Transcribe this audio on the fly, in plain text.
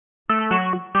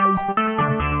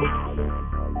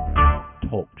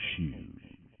Shoes.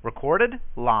 Recorded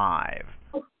live.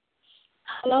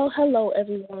 Hello,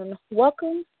 everyone.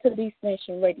 Welcome to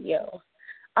BeastNation Radio.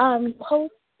 I'm your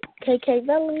host, KK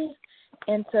Valley,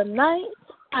 and tonight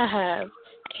I have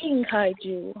King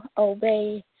Kaiju,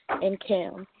 Obey, and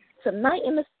Cam. Tonight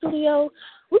in the studio,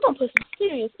 we're going to put some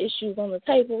serious issues on the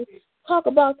table, talk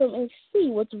about them, and see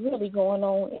what's really going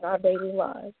on in our daily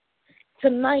lives.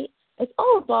 Tonight, it's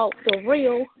all about the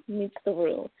real meets the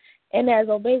real. And as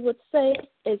Obey would say,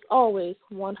 it's always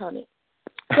 100.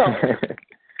 So,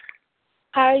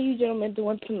 how are you gentlemen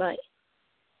doing tonight?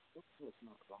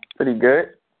 Pretty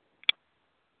good.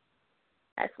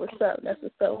 That's what's up.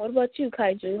 What about you,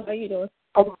 Kaiju? How are you doing?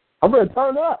 I'm ready to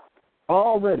turn up.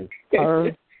 Already.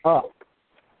 Turn up.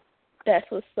 That's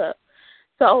what's up.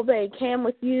 So, Obey, Cam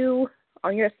with you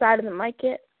on your side of the mic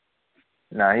yet?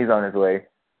 Nah, he's on his way.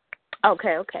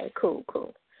 Okay, cool.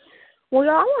 Well,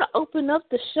 y'all, I want to open up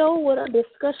the show with a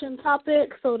discussion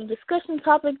topic. So the discussion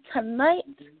topic tonight,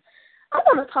 I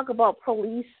want to talk about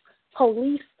police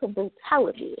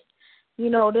brutality. You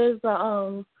know, there's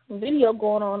a video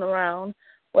going on around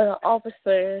where an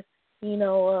officer,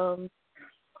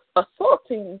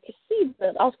 assaulting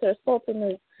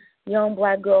this young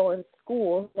black girl in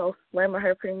school, slamming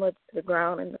her pretty much to the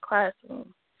ground in the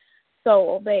classroom.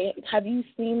 So, Obey, have you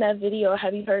seen that video or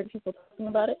have you heard people talking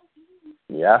about it?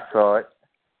 Yeah, I saw it.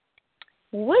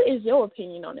 What is your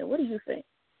opinion on it? What do you think?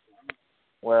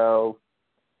 Well,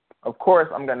 of course,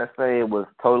 I'm going to say it was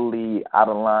totally out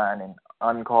of line and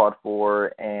uncalled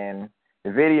for, and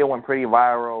the video went pretty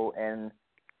viral, and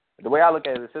the way I look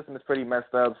at it, the system is pretty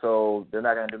messed up, so they're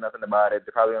not going to do nothing about it.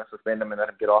 They're probably going to suspend them and let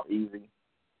them get off easy.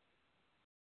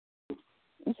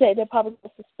 You say they're probably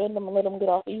going to suspend them and let them get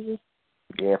off easy?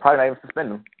 Yeah, probably not even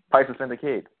suspend them. Probably suspend the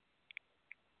kid.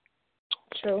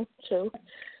 True.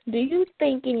 Do you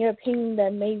think, in your opinion,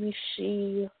 that maybe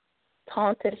she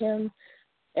taunted him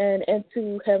and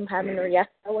into him having to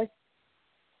react that way?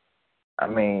 I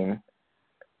mean,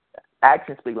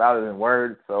 actions speak louder than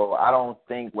words, so I don't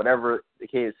think whatever the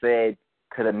kid said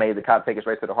could have made the cop take it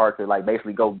straight to the heart to,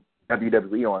 basically go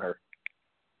WWE on her.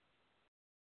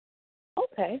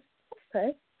 Okay.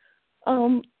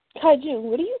 Kaiju,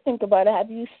 what do you think about it?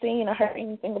 Have you seen or heard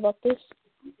anything about this?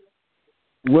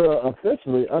 Well,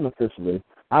 unofficially,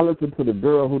 I listened to the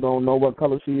girl who don't know what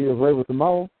color she is, Raven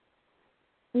Simone.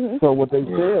 Mm-hmm. So what they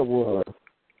said was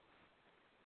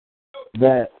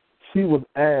that she was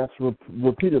asked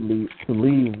repeatedly to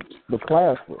leave the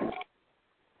classroom.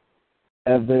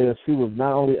 And then she was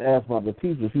not only asked by the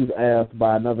teacher, she was asked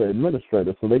by another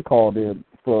administrator. So they called in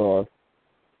for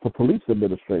police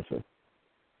administration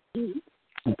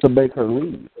to make her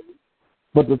leave.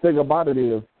 But the thing about it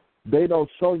is, they don't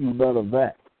show you none of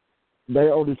that. They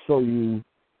only show you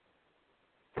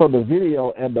from the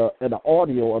video and the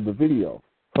audio of the video.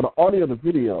 For the audio of the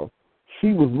video,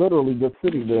 she was literally just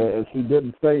sitting there and she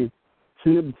didn't say,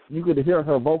 you could hear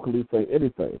her vocally say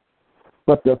anything.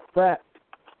 But the fact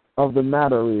of the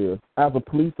matter is, as a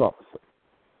police officer,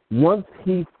 once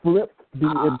he flipped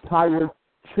the entire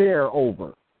chair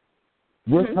over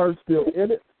with her still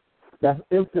in it, that's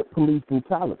instant police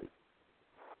brutality.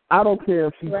 I don't care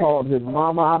if she called his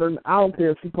mama out, I don't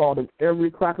care if she called him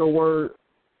every cracker word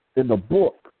in the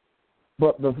book.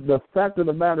 But the fact of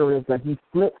the matter is that he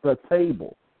flipped the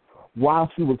table while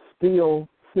she was still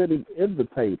sitting in the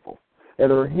table,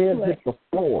 and her head hit the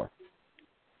floor,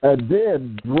 and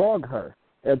then drug her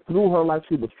and threw her like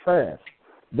she was trash.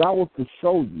 That was to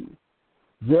show you,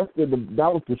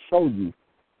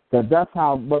 that that's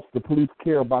how much the police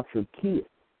care about your kid.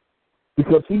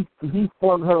 Because he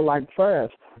flung her like trash,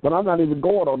 but I'm not even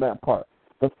going on that part.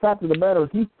 The fact of the matter is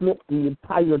he flipped the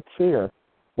entire chair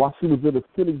while she was in a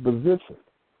sitting position,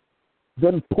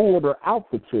 then pulled her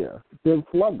out the chair, then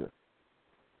flung her.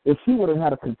 If she would have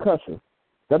had a concussion,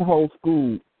 that whole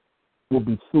school would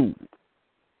be sued.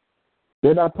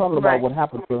 They're not talking about what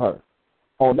happened to her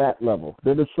on that level.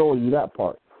 They're just showing you that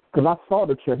part. Because I saw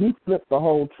the chair. He flipped the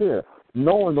whole chair,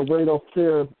 knowing the way those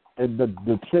chairs and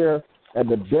the chair and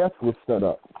the desk was set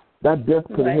up. That desk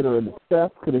could have hit her in the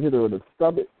chest, could have hit her in the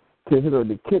stomach, could have hit her in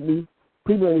the kidney.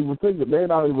 People ain't even thinking. They're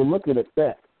not even looking at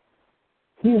that.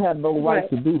 He had no right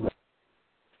to do that.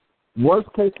 Worst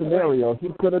case scenario, he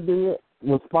could have did it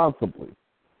responsibly.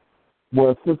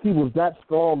 Well, since he was that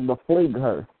strong to fling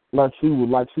her like she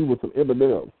was some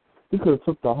M&M's, he could have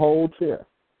took the whole chair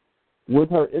with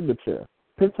her in the chair,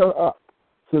 picked her up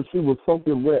since she was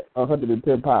soaking wet,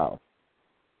 110 pounds,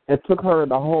 and took her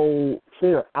and the whole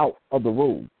chair out of the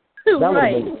room. That would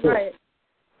have made sense.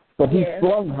 But he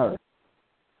flung her.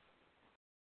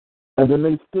 And then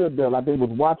they stood there like they was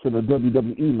watching a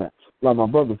WWE match, like my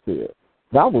brother said.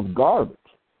 That was garbage.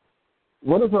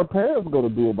 What is her parents going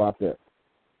to do about that?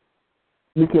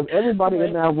 Because everybody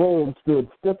in that room stood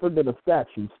stiffer than a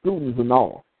statue, students and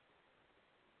all.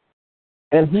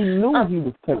 And he knew he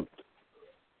was taped.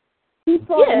 He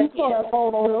saw that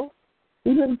phone on him.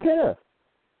 He didn't care.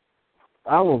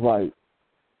 I was like,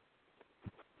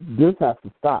 this has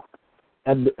to stop.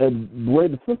 And the way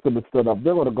the system is set up,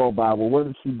 they're going to go by, well, what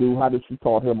did she do? How did she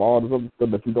taught him? All this other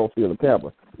stuff that you don't see on the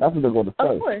camera. That's what they're going to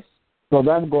say. Of course. So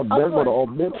they're going to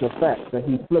omit the fact that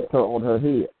he flipped her on her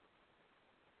head.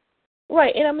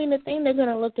 Right, and I mean, the thing they're going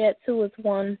to look at, too, is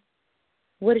one,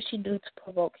 what did she do to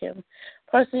provoke him?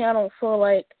 Personally, I don't feel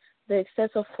like the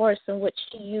excessive force in which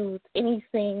she used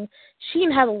anything, she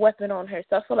didn't have a weapon on her,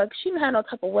 so I feel like she didn't have no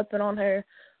type of weapon on her.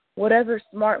 Whatever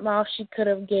smart mouth she could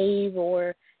have gave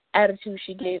or attitude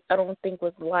she gave, I don't think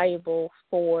was liable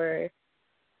for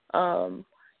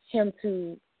him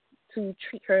to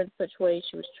treat her in such way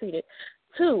she was treated.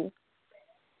 2,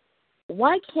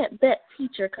 why can't that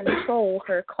teacher control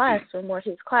her classroom or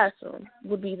his classroom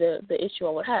would be the issue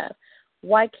I would have.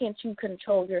 Why can't you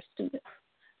control your students?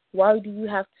 Why do you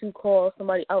have to call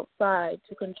somebody outside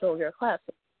to control your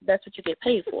classroom? That's what you get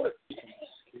paid for.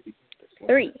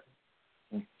 3,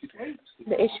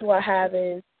 the issue I have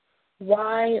is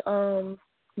why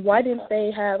didn't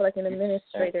they have like an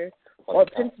administrator or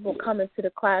principal come into the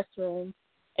classroom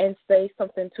and say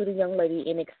something to the young lady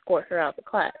and escort her out the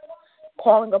class?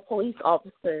 Calling a police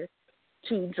officer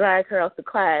to drag her out the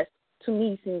class, to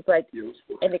me, seems like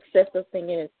an excessive thing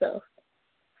in itself.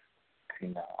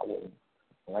 No, I wouldn't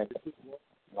like that.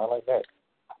 Not like that.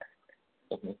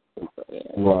 Yeah.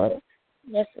 Right.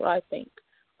 That's what I think.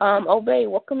 Obey,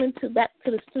 welcome back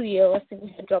to the studio. I think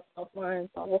we had dropped offline,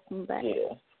 so welcome back.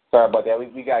 Yeah. Sorry about that.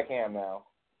 We got Cam now.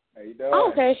 How you doing?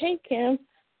 Oh, okay. Hey, Cam.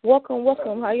 Welcome.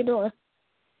 How you doing?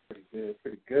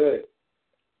 Pretty good.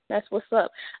 That's what's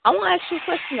up. I want to ask you a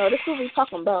question, though. This is what we're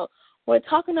talking about. We're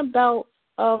talking about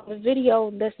the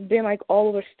video that's been, like, all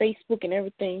over Facebook and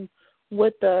everything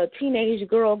with the teenage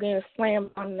girl getting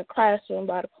slammed in the classroom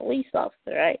by the police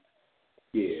officer, right?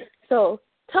 Yeah. So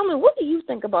tell me, what do you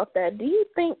think about that? Do you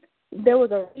think there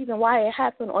was a reason why it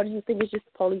happened, or do you think it's just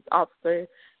a police officer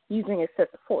using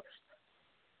excessive force?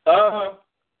 I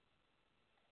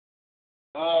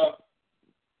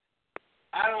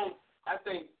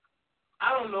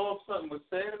don't know if something was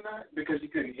said or not because you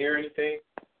couldn't hear anything.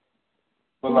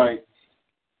 But like,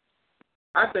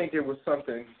 I think it was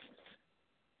something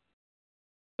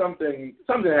had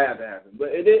to happen, but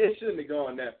it shouldn't have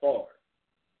gone that far.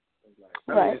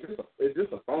 I mean, it's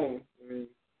just a phone. I mean,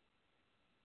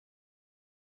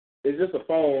 it's just a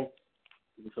phone.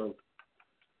 So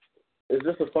it's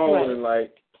just a phone, and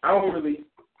like, I don't really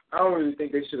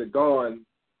think they should have gone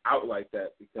out like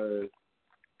that, because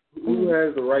who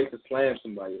has the right to slam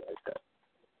somebody like that?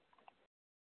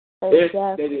 Exactly.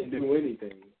 If they didn't do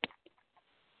anything.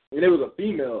 And it was a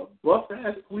female,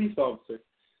 buff-ass police officer.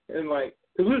 And, like,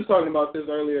 because we was talking about this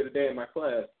earlier today in my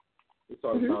class. We were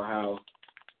talking about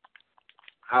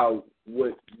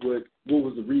what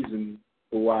was the reason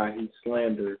for why he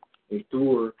slammed her and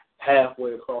threw her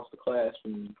halfway across the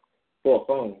classroom for a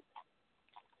phone.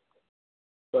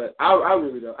 But I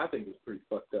really don't. I think it's pretty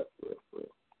fucked up for it.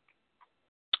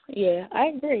 Yeah, I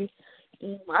agree.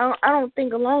 I don't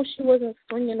think, alone she wasn't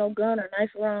swinging no gun or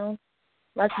knife around.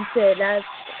 Like you said, that's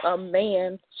a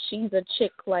man. She's a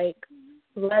chick, like,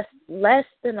 less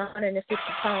than 150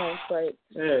 pounds. Like,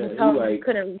 you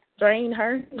couldn't restrain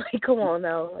her. Like, come on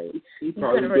now. Like, he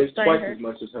probably benches twice as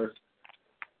much as her.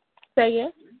 Say yeah?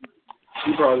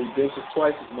 He probably benches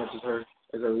twice as much as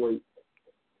her weight.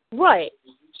 Right.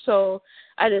 So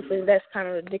I just think that's kind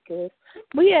of ridiculous.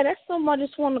 But yeah, that's something I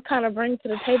just want to kind of bring to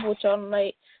the table with y'all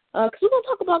tonight. Because we're going to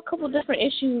talk about a couple of different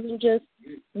issues and just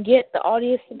get the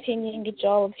audience opinion, get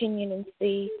y'all opinion, and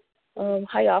see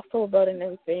how y'all feel about it and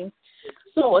everything.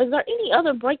 So is there any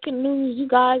other breaking news you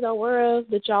guys are aware of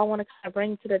that y'all want to kind of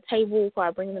bring to the table before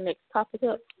I bring the next topic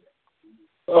up?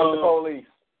 The police.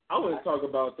 I want to talk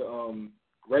about the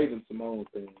Raven Simone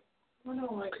thing. I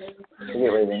don't like Raven. Yeah,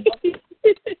 Raven.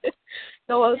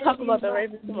 So we'll talk about the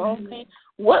Raven Simone thing.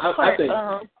 What part?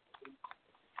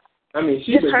 I mean,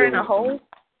 she's just been her in a hole.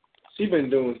 She's been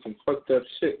doing some fucked up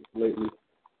shit lately.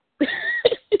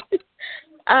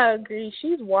 I agree.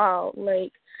 She's wild.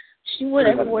 Like, she went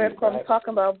everywhere from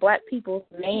talking about black people's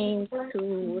names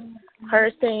to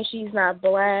her saying she's not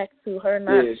black to her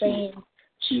not saying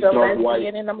she's a lesbian.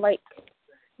 White. And I'm like,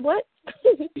 what?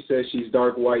 She says she's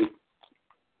dark white.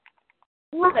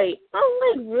 Right.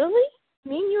 I'm like, really?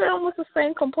 Me and you are almost the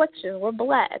same complexion. We're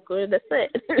black. That's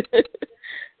it.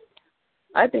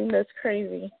 I think that's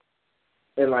crazy.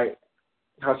 And like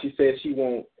how she said she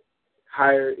won't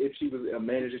hire, if she was a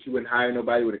manager, she wouldn't hire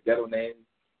nobody with a ghetto name.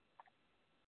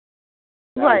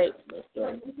 Right.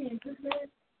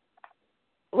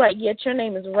 Right, yet your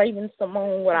name is Raven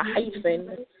Simone with a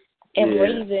hyphen. And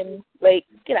Raven, like,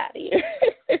 get out of here.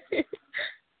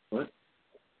 What?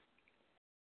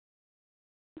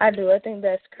 I do. I think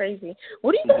that's crazy.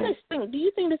 What do you guys think? Do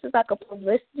you think this is like a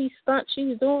publicity stunt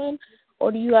she's doing?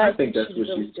 Or do you guys think that's what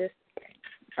really just...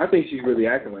 I think she's really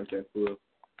acting like that, for real.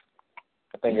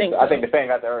 I think the fan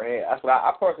got to her head. That's what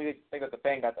I personally think that the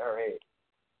fan got to her head.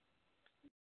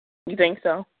 You think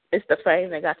so? It's the fame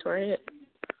that got to her head?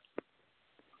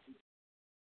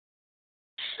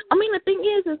 I mean, the thing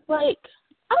is, it's like,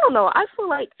 I don't know. I feel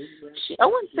like I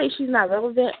wouldn't say she's not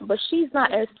relevant, but she's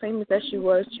not as famous as she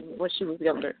was when she was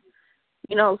younger.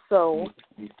 You know, so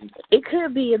it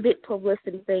could be a big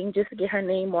publicity thing just to get her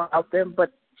name more out there,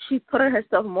 but she's putting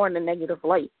herself more in a negative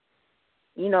light.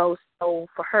 You know, so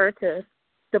for her to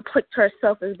depict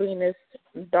herself as being this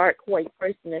dark white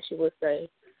person, as she would say,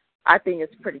 I think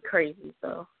it's pretty crazy.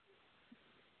 So.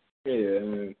 Yeah, I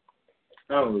mean,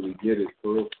 I don't really get it,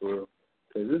 for real.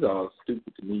 Because this is all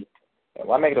stupid to me. Yeah,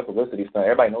 why make it a publicity stunt?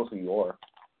 Everybody knows who you are.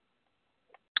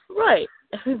 Right.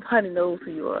 Everybody knows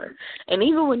who you are. And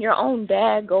even when your own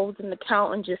dad goes in the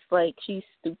count and just like, she's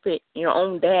stupid, your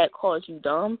own dad calls you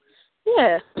dumb,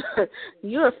 yeah,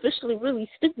 you're officially really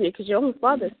stupid because your own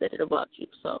father said it about you.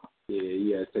 So. Yeah,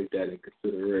 you got to take that in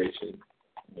consideration.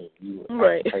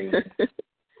 Right.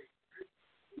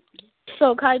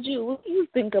 So, Kaiju, what do you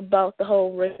think about the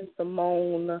whole Raven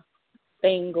Simone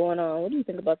thing going on? What do you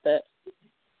think about that?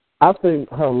 I think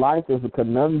her life is a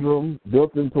conundrum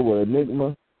built into an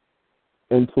enigma,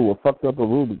 into a fucked up a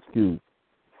Rubik's Cube.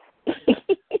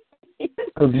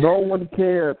 Because no one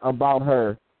cared about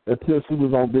her until she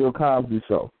was on Bill Cosby's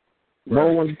show. No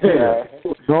one cared.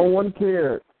 No one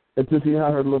cared until she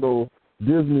had her little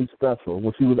Disney special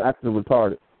when she was acting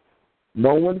retarded.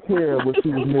 No one cared when she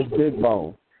was Miss Big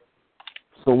Bone.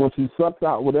 So when she sucked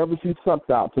out whatever she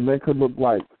sucked out to make her look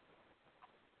like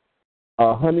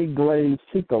a honey glazed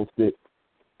Chico stick,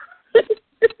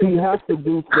 she has to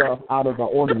do stuff out of the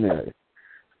ordinary.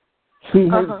 She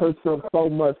hates herself so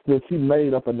much that she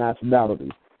made up a nationality.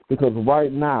 Because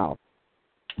right now,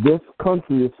 this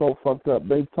country is so fucked up.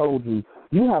 They've told you,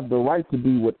 you have the right to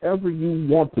be whatever you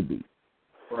want to be.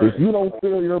 Right. If you don't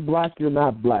feel you're black, you're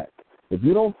not black. If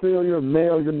you don't feel you're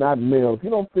male, you're not male. If you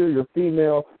don't feel you're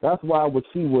female, that's why what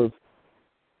she was,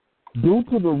 due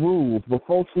to the rules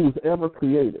before she was ever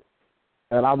created.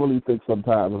 And I really think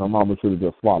sometimes her mama should have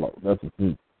just swallowed. That's just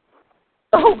me.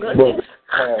 Oh, goodness.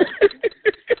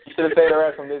 You should have stayed her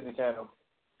ass from Disney Channel.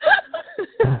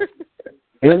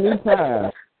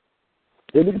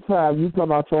 Anytime you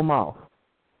come out your mouth,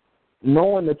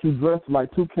 knowing that you dress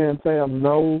like Toucan Sam's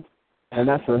nose, and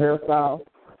that's your hairstyle,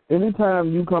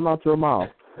 anytime you come out your mouth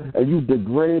and you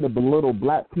degrade and belittle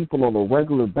black people on a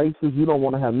regular basis, you don't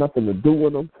want to have nothing to do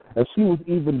with them. And she was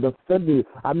even defending,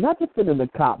 I'm not defending the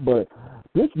cop, but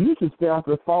you should stay off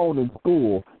your phone in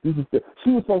school. She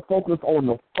was so focused on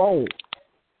the phone.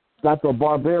 That's a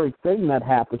barbaric thing that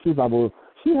happened. She was like, well,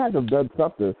 she had to have done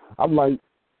something. I'm like,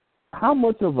 how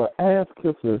much of an ass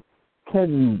kisser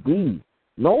can you be?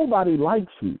 Nobody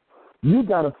likes you. You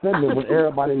got offended when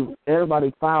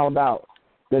everybody found out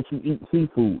that you eat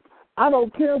seafood. I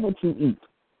don't care what you eat.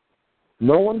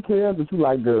 No one cares that you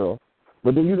like girls.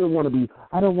 But then you didn't want to be,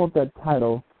 I don't want that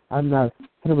title. I'm not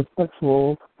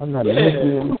heterosexual. I'm not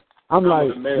lesbian. I'm like,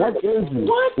 what is you?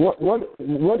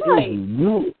 What is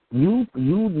you?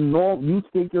 You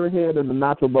stick your head in the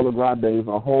Nacho Brother Grandes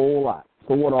a whole lot.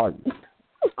 So what are you?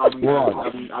 I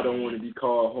don't want to be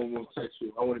called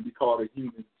homosexual. I want to be called a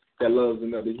human that loves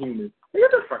another human.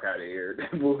 Get the fuck out of here.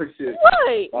 That bullshit.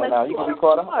 Right. No, you can be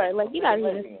called a like, you gotta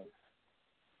even.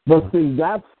 But see,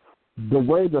 that's the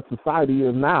way that society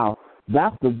is now.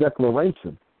 That's the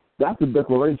declaration. That's the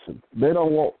declaration. They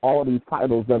don't want all these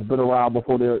titles that's been around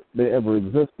before they ever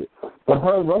existed. But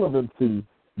her relevancy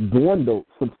dwindled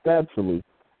substantially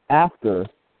after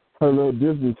her little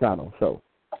Disney Channel show.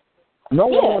 No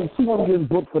one getting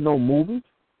booked for no movies.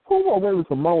 Who want Raven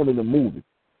Simone in the movie?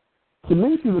 To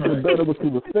me, she would have been better when she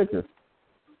was thicker.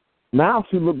 Now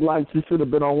she looked like she should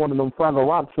have been on one of them Fraggle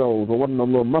Rock shows or one of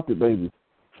them little Muppet babies.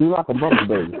 She's like a Muppet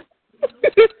baby.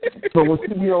 So when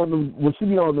she be on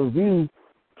the View,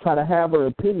 try to have her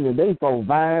opinion, they throw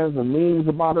vines and memes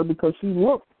about her because she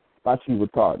looked like she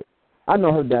retarded. I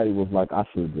know her daddy was like, I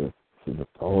should have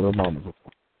told her mama.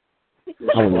 I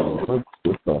don't know.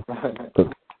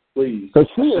 Please. Because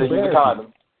she embarrassed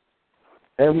me.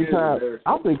 Every time.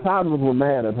 I think condoms were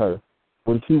mad at her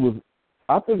when she was.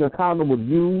 I think a condom was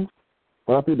used,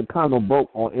 But I think the condom broke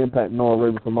on impact knowing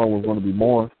Raven Simone was going to be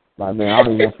more. Like, man, I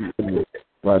don't want you to do this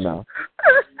right now.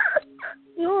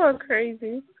 You are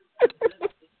crazy.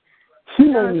 She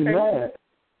made me mad.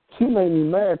 She made me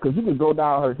mad because you can go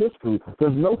down her history.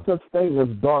 There's no such thing as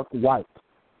dark white.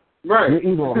 Right. You're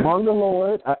either a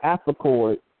Mongoloid, an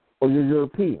Africoid, or you're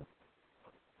European.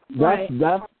 That's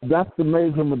the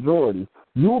major majority.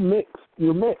 You're mixed.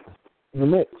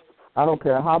 I don't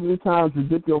care how many times you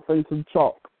dip your face in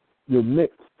chalk. You're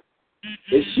mixed.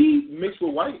 Is she mixed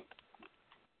with white?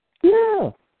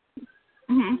 Yeah.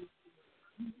 Mm-hmm.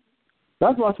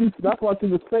 That's why she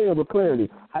was saying with clarity,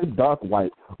 I'm dark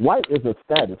white. White is a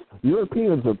status.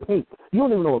 Europeans are pink. You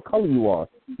don't even know what color you are.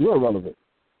 You're irrelevant.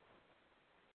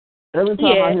 Every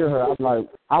time I hear her, I'm like,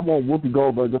 I want Whoopi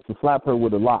Goldberg just to slap her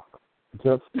with a lock.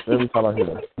 Just every time I hear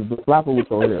her. Just slap her with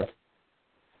her hair.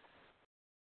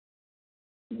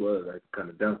 Was like kind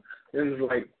of dumb. And it's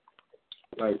like,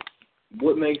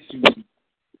 what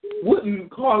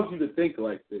caused you to think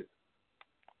like this?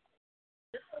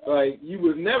 Like, you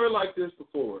was never like this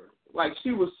before. Like,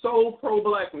 she was so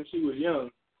pro-black when she was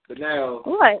young, but now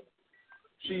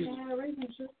she's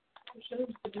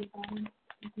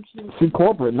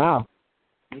corporate now.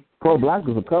 Pro-black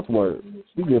is a cuss word.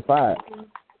 She get fired.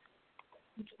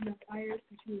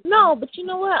 No, but you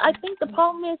know what? I think the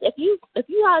problem is if you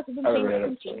guys have been paying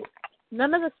attention,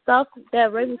 none of the stuff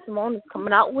that Raven Simone is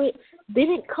coming out with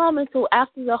didn't come until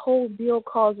after the whole Bill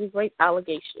Cosby rape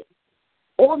allegation.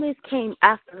 All this came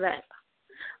after that.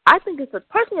 I think it's a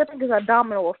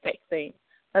domino effect thing.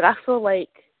 Like, I feel like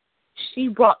she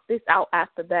brought this out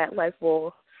after that. Like,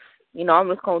 well, you know, I'm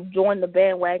just going to join the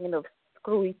bandwagon of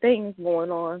screwy things going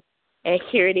on. And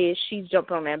here it is, she's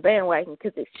jumping on that bandwagon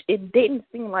because it didn't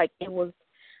seem like it was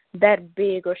that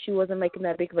big, or she wasn't making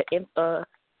that big of an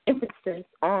emphasis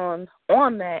on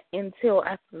that until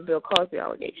after the Bill Cosby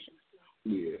allegation.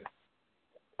 Yeah.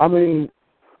 I mean,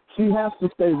 she has to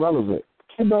stay relevant.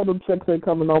 She know them checks ain't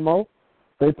coming no more.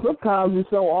 They took Cosby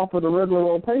show off of the regular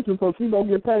rotation, so she don't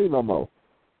get paid no more.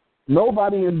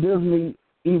 Nobody in Disney,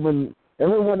 even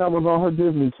everyone that was on her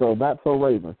Disney show, That's So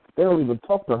Raven, they don't even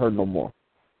talk to her no more.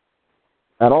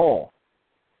 At all.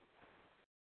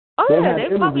 Oh,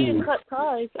 they probably didn't cut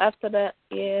ties after that,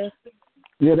 yeah.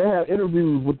 Yeah, they have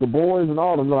interviews with the boys and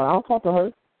all of them. Like, I don't talk to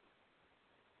her.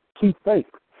 She's fake.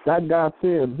 That guy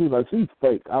said, he's like, she's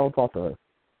fake. I don't talk to her.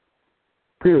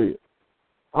 Period.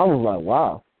 I was like,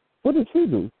 wow. What did she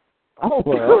do? I was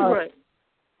like,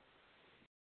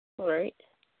 Right.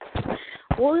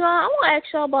 Well, y'all, I want to ask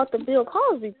y'all about the Bill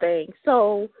Cosby thing.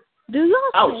 So, do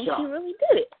y'all think he really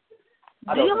did it?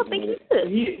 Do y'all think he did it?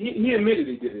 He admitted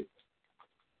he did it.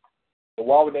 But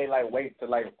why would they wait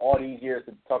till all these years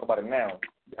to talk about it now?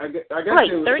 I guess like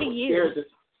 30 years.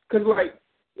 Because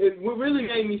what really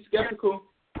made me skeptical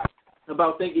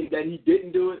about thinking that he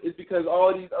didn't do it is because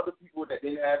all these other people that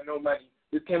didn't have no money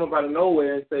just came up out of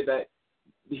nowhere and said that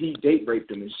he date raped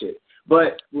them and shit.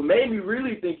 But what made me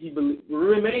really think he did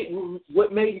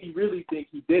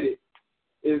it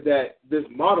is that this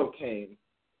model came.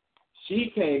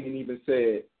 She came and even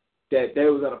said that they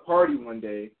was at a party one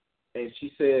day, and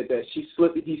she said that he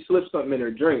slipped something in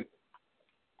her drink,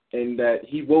 and that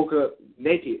he woke up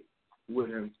naked with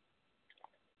him.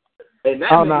 And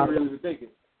that made me really thinking.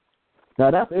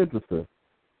 Now that's interesting.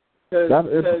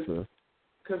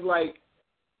 Because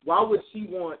why would she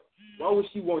want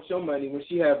your money when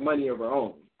she have money of her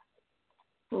own?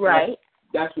 Right.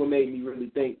 That's what made me really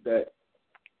think that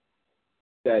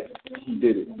he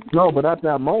did it. No, but at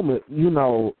that moment,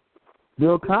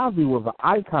 Bill Cosby was an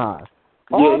icon.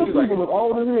 All the people look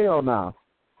old as hell now.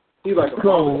 He's like a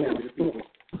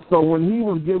so when he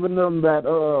was giving them that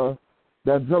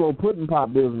Jell-O pudding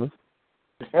pop business,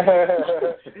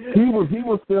 he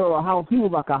was still he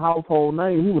was like a household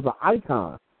name. He was an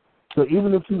icon. So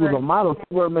even if she was a model,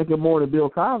 she wasn't making more than Bill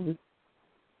Cosby.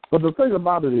 But the thing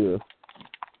about it is,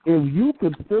 if you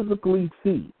could physically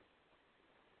see,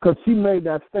 because she made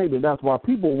that statement, that's why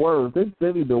people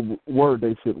they need to word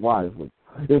their shit wisely.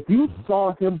 If you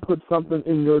saw him put something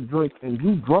in your drink and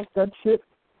you drunk that shit,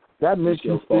 that meant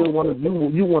you still wanted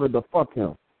to fuck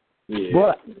him.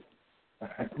 Yeah.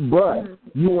 But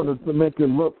you wanted to make it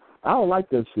look. I don't like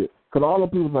that shit. Because all the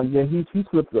people like, yeah, he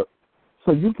slipped up.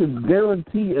 So you can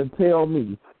guarantee and tell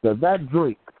me that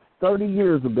drink 30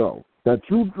 years ago that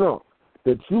you drunk,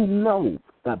 that you know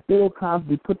that Bill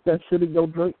Cosby put that shit in your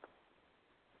drink.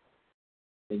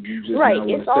 And you just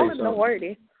it's all in the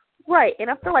wording. Right, and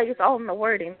I feel like it's all in the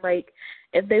wording. Like,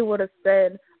 if they would have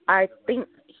said, I think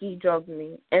he drugged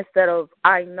me, instead of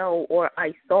I know or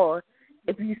I saw,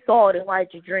 if you saw it, then why'd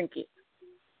you drink it?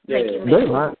 They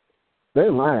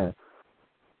lying.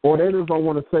 Or they just don't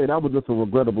want to say that was just a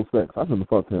regrettable sex. I shouldn't have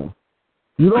fucked him.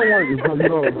 You don't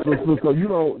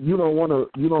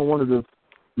want to just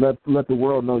let the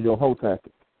world know your whole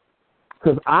tactic.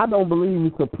 Because I don't believe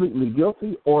he's completely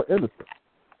guilty or innocent.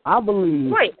 I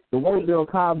believe the way Bill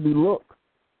Cosby looked,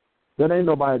 that ain't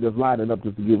nobody just lining up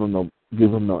just to give him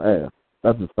no ass.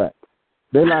 That's just fact.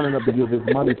 They lining up to give his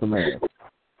money some ass.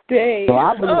 Dang. So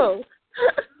I believe,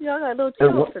 y'all got no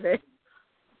chance today.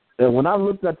 And when I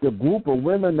looked at the group of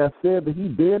women that said that he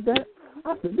did that,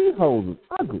 I said, these hoes is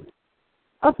ugly.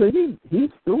 I said, he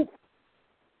stooped.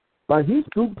 Like, he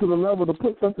stooped to the level to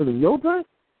put something in your drink?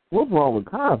 What's wrong with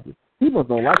Cosby? He must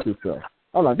don't like himself.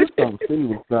 I'm like, this stuff Steve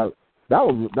was that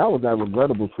was that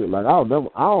regrettable shit. Like, I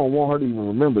don't want her to even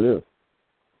remember this.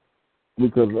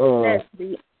 Because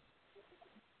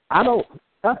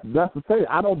that's the thing.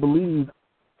 I don't believe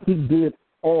he did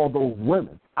all those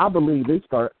women. I believe they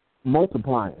start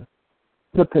multiplying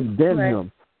to condemn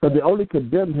him. Because they only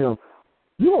condemn him.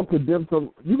 You're gonna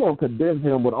condemn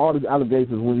him with all these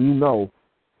allegations when you know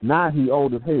now he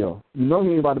old as hell. You know he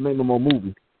ain't about to make no more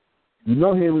movies. You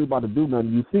know he ain't about to do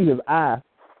nothing. You see his eye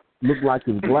look like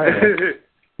his glass.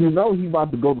 You know he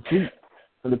about to go to sleep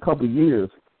in a couple of years.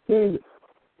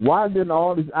 Why didn't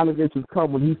all these allegations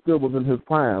come when he still was in his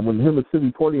prime, when him and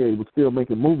Sidney Poitier was still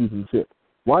making movies and shit?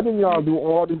 Why didn't y'all do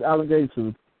all these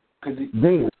allegations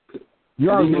then?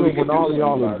 Y'all do it when all of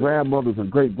y'all are grandmothers and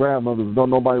great-grandmothers,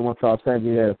 don't nobody want y'all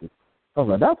saggy asses. I was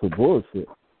like, that's a bullshit.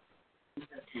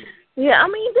 Yeah, I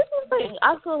mean, this is the thing.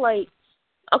 I feel like,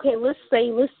 okay, let's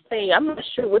say, I'm not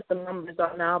sure what the numbers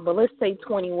are now, but let's say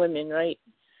 20 women, right?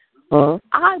 Uh-huh.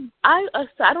 I'm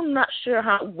not sure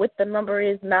what the number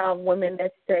is now of women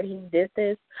that said he did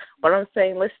this, but I'm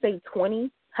saying let's say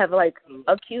 20 have, like,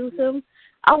 accused him.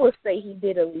 I would say he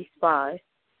did at least 5.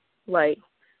 Like,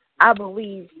 I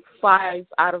believe 5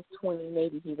 out of 20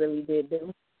 maybe he really did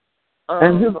do.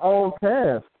 And his own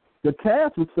cast. The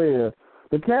cast was saying,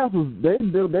 they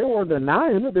weren't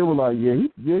denying it. They were like, yeah, he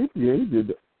did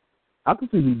that. I could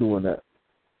see he doing that.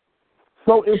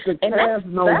 So if the cast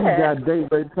knows he got date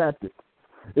rape tactics,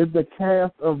 if the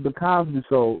cast of the Cosby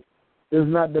Show is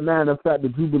not denying the fact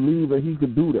that you believe that he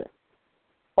could do that,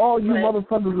 all you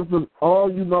motherfuckers is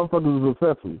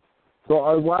accessories.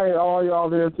 So why are all y'all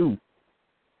there too?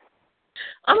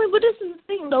 I mean, but this is the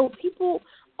thing though. People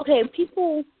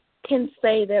can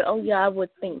say that, oh yeah, I would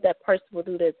think that person would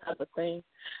do that type of thing.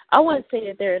 I wouldn't say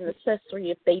that they're an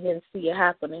accessory if they didn't see it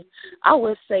happening. I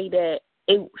would say that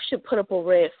it should put up a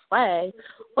red flag.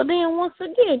 But then once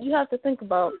again, you have to think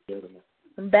about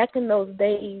back in those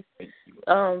days,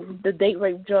 the date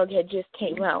rape drug had just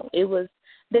came out. They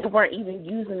weren't even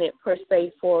using it per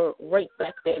se for rape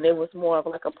back then. It was more of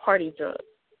like a party drug.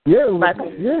 Yeah, that's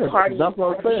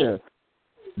what I'm saying.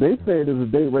 They say it's a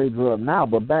date rape drug now,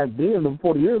 but back then,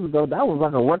 40 years ago, that was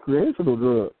like a recreational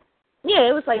drug. Yeah,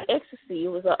 it was like ecstasy. It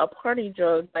was a party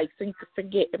drug, like so you could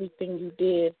forget everything you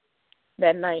did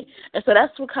that night. And so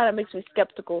that's what kind of makes me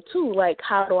skeptical too. Like,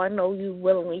 how do I know you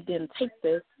willingly didn't take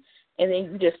this, and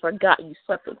then you just forgot you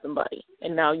slept with somebody,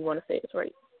 and now you want to say it's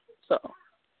rape? So,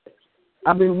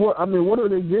 I mean, what are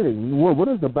they getting? What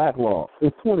is the backlog?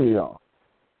 It's 20 of y'all.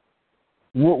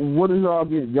 What are y'all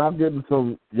getting? Y'all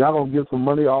gonna get some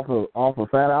money off of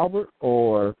Fat Albert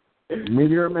or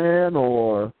Meteor Man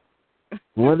or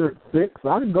Leonard Six?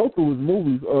 I can go through his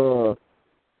movies.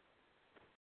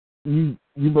 You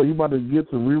about to get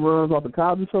some reruns off the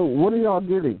Cosby Show? What are y'all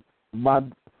getting?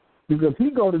 Because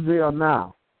he go to jail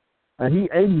now, and he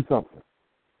 80-something.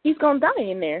 He's gonna die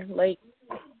in there. Like,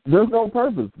 there's no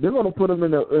purpose. They're gonna put him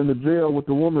in the jail with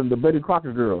the woman, the Betty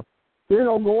Crocker girl. He ain't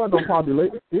gonna go in no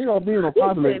population. He ain't gonna be in no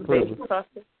population prison.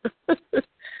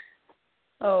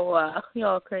 Oh wow,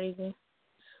 y'all crazy.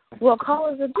 Well,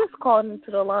 callers are just calling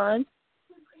into the line.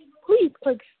 Please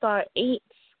click *8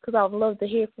 because I would love to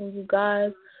hear from you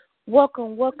guys.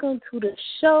 Welcome to the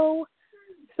show.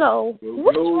 So,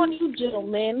 which one of you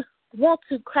gentlemen want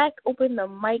to crack open the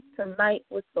mic tonight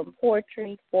with some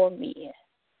poetry for me?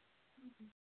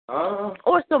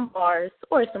 Or some bars.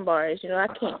 You know, I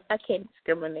can't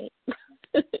discriminate.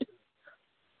 It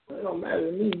don't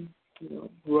matter to me. You know,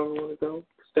 whoever want to go,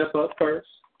 step up first.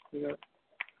 You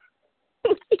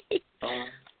know.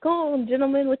 Come on,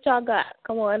 gentlemen, what y'all got?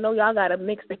 Come on, I know y'all got a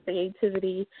mix of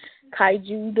creativity.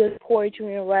 Kaiju does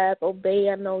poetry and rap. Obey,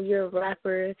 I know you're a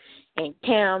rapper. And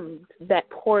Cam, that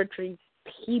poetry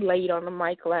he laid on the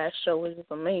mic last show was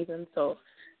just amazing. So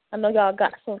I know y'all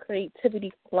got some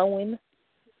creativity flowing.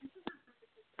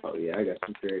 Oh, yeah, I got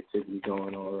some creativity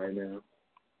going on right now.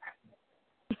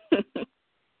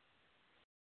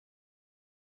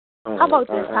 How about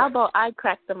this? How about I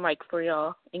crack the mic for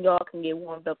y'all, and y'all can get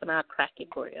warmed up, and I'll crack it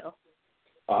for y'all.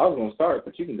 Oh, I was going to start,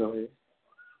 but you can go ahead.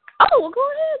 Oh, well, go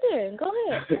ahead then. Go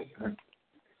ahead.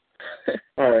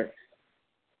 All right.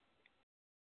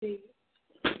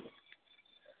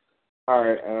 All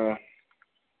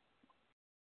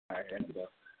right, here we go.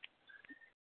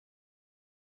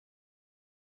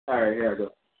 All right, here I go.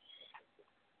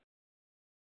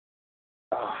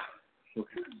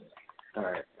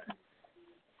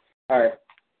 All right.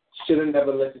 Should have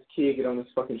never let this kid get on this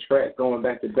fucking track going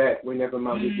back to back. We never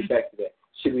mind, we get back to that.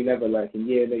 Should we never like it?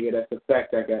 Yeah, nigga, that's a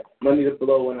fact. I got money to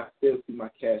blow and I still see my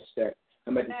cash stack.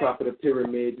 I'm at the top of the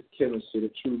pyramid, just killing shit. A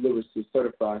true lyricist,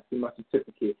 certified. See my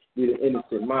certificate. Be the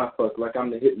innocent, mindfuck, like I'm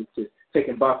the hypnotist.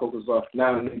 Taking bifocals off,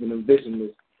 now I'm leaving them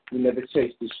visionless. We never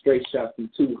chased this straight shots, we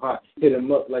too hot. Hit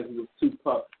him up like he was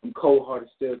Tupac. I'm cold-hearted,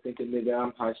 still thinking, nigga,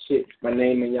 I'm hot shit. My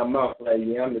name in your mouth, like,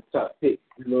 yeah, I'm the top pick.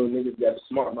 These little niggas got a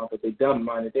smart mouth, but they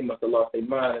dumb-minded. They must have lost their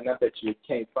mind, and I bet you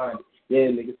can't find it. Yeah,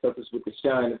 nigga suffers with the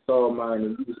shine, it's all mine.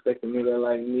 And you respect a nigga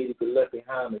like me to get left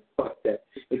behind, and fuck that.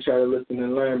 They try to listen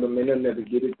and learn, but man, they'll never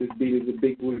get it. This beat is a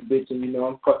big booty bitch, and you know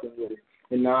I'm fucking with it.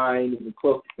 And now I ain't even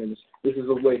close to finish. This is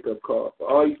a wake-up call. For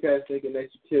all you cats thinking that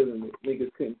you killing it,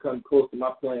 niggas couldn't come close to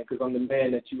my plan because I'm the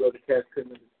man that you other cats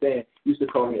couldn't understand. Used to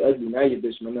call me ugly, now you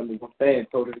bitch my number one fan.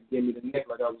 Told her to give me the neck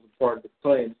like I was a part of the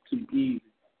plan. It's too easy.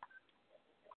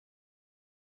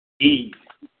 Easy.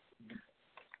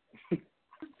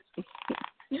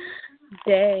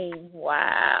 Dang,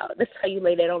 wow. That's how you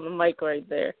lay that on the mic right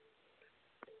there.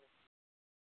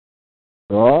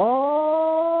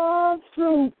 Oh,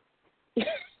 shoot.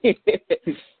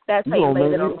 That's how you lay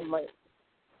that on the mic.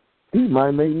 He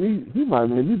might make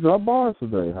me drop bars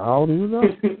today. I don't even know.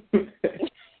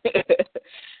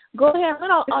 Go ahead,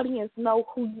 let our audience know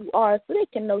who you are so they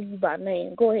can know you by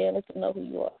name. Go ahead and let them know who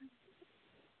you are.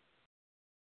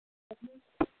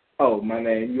 Oh, my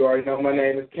name. You already know my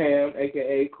name is Cam,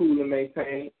 a.k.a. Cool and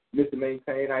Maintain, Mr.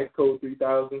 Maintain, Ice Code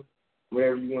 3000,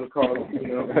 whatever you want to call it, you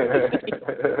know.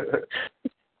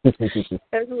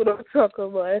 That's what I'm talking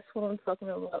about. That's what I'm talking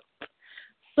about.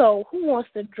 So who wants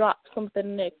to drop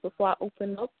something next before I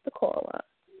open up the call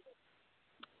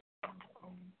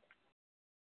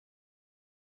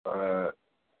line?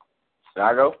 Should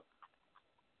I go?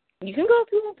 You can go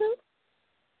if you want to.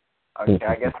 Okay,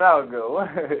 I guess I'll go.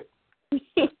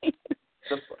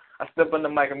 I step on the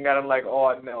mic and got him like,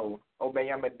 oh no, oh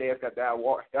man, I'm a dance got that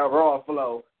raw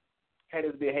flow.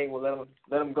 Haters be hating, well,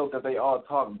 let them go because they all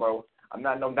talk, bro. I'm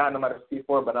not no dynamite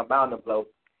C4, but I'm bound to blow.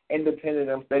 Independent,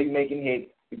 I'm steady making hits.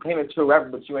 You claim a true rapper,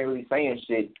 but you ain't really saying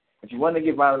shit. If you want to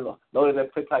get violent, loaded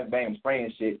that quick like bang, I'm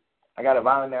spraying shit. I got a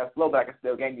violent ass flow, but I can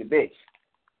still gang your bitch.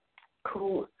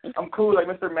 Cool. I'm cool like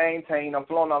Mr. Maintain. I'm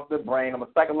flowing off the brain. I'm a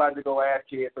psychological ass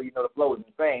kid, so you know the flow is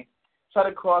insane. Try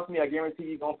to cross me, I guarantee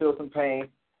you gonna feel some pain.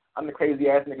 I'm the crazy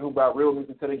ass nigga who brought real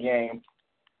music to the game.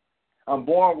 I'm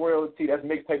born royalty, that's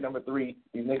mixtape number 3.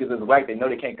 These niggas is right, they know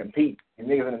they can't compete. These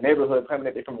niggas in the neighborhood claiming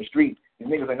that they're from the street. These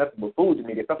niggas ain't nothing but food to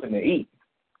me, they're something to eat.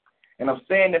 And I'm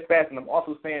saying this fast and I'm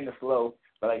also saying this slow,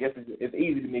 but I guess it's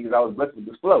easy to me because I was blessed with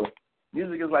this flow.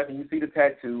 Music is like when you see the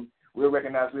tattoo, we'll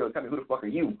recognize real. Tell me, who the fuck are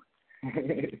you?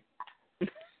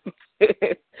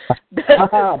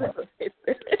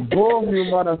 Boom, you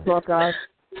motherfucker.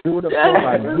 Do the fuck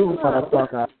I do,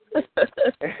 motherfucker.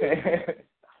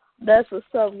 That's what's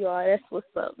up, y'all. That's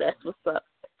what's up. That's what's up.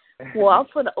 Well, I'm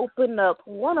going to open up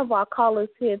one of our callers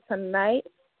here tonight.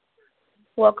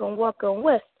 Welcome,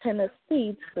 West Tennessee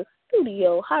to the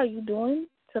studio. How are you doing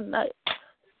tonight?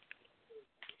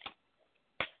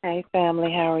 Hey,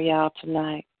 family. How are y'all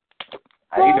tonight?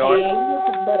 How you doing? This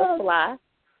is Butterfly.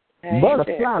 Hey,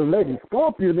 Butterfly Lady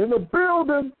Scorpion in the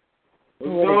building.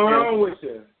 What's going on with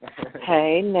you?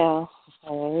 Hey, now.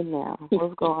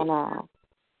 What's going on?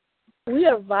 We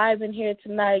are vibing here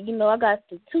tonight. You know, I got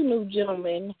the 2 new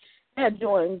gentlemen that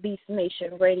joined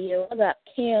BeastNation Radio. I got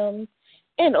Cam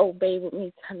and Obey with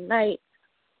me tonight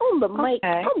on the mic.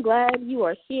 I'm glad you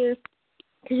are here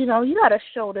because, you know, you got to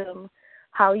show them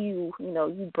how you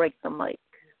break the mic.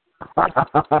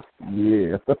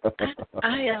 Yeah.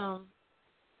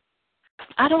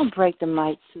 I don't break the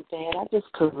mic too bad. I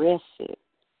just caress it.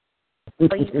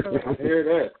 Oh, you caress I hear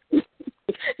that.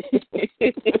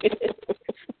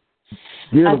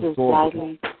 I just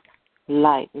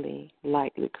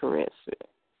lightly caress it.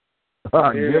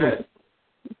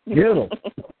 Get him.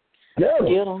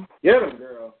 Get him,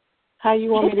 girl. How you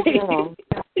want me to get him?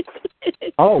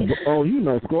 Oh, you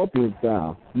know, Scorpion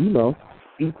style. You know,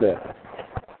 eat that.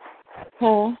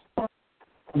 Huh?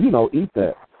 You know, eat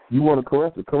that. You want to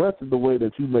caress it. Caress it the way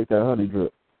that you make that honey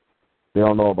drip. They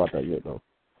don't know about that yet, though.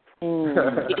 You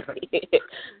gotta teach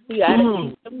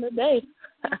them today.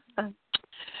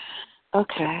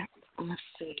 Okay, let's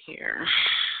see here.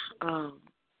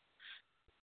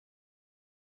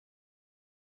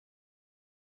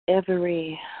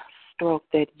 Every stroke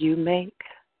that you make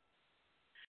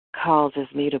causes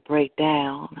me to break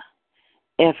down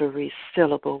every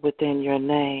syllable within your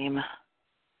name.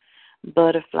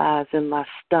 Butterflies in my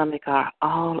stomach are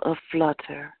all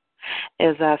aflutter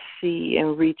as I see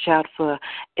and reach out for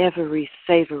every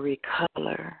savory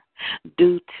color,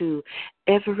 due to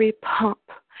every pump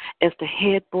as the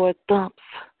headboard thumps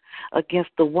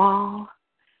against the wall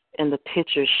and the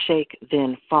pictures shake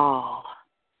then fall.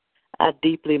 I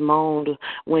deeply moaned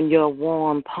when your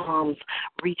warm palms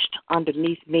reached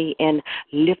underneath me and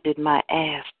lifted my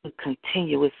ass to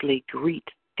continuously greet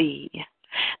thee,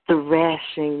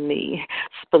 thrashing me,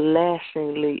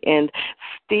 splashingly and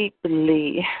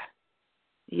steeply.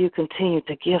 You continue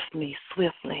to gift me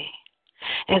swiftly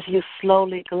as you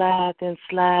slowly glide and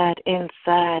slide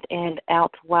inside and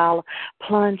out while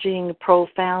plunging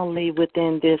profoundly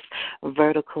within this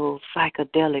vertical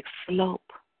psychedelic slope.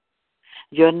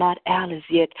 You're not Alice,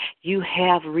 yet you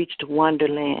have reached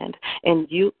Wonderland, and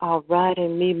you are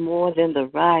riding me more than the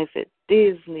rides at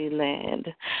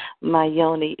Disneyland. My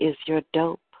yoni is your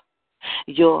dope.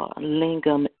 Your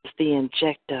lingam is the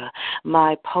injector.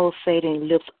 My pulsating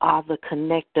lips are the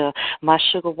connector. My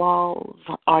sugar walls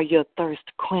are your thirst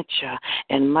quencher,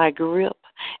 and my grip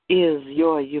is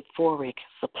your euphoric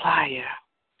supplier.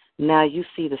 Now you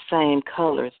see the same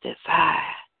colors as I.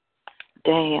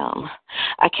 Damn,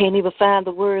 I can't even find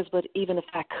the words, but even if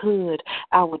I could,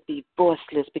 I would be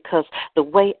voiceless because the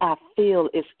way I feel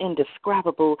is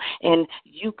indescribable, and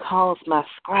you cause my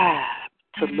scribe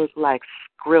to look like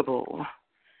scribble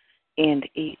and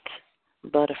eat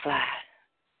butterfly.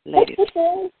 Ladies,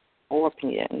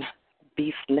 Orpian,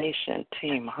 Beast Nation,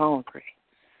 Team Hungry.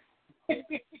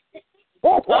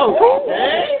 Oh,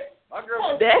 man.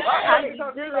 That's how you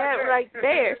do that right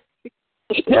there.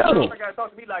 I gotta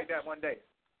talk to me like that one day.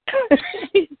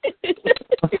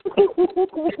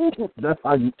 That's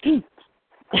how you eat.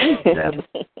 That's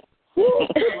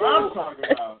what I'm talking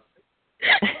about.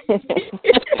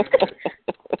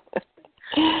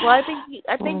 Well,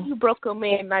 I think you broke him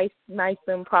in nice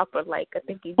and proper. Like I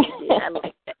think you did. I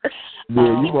like that.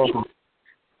 Yeah, you're welcome.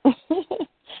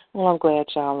 Well, I'm glad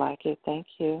y'all like it. Thank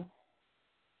you.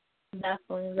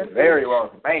 Definitely. You're very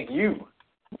welcome. Thank you.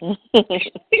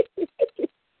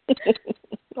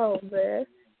 Oh man.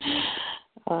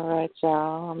 All right,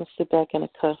 y'all. I'm gonna sit back in the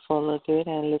cut for a little bit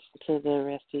and listen to the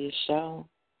rest of your show.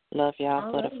 Love y'all.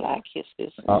 All Butterfly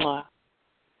kisses. Love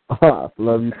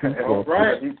you too. All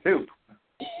right, you too.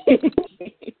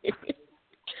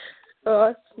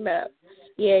 Oh snap!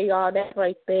 Yeah, y'all. That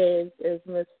right there is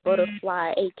Miss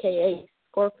Butterfly, aka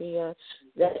Scorpion.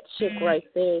 That chick right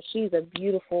there. She's a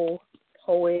beautiful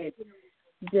poet.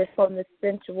 Just from the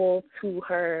sensual to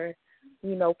her,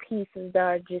 pieces that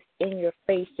are just in your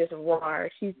face, just raw.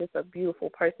 She's just a beautiful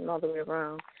person all the way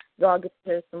around. Y'all get to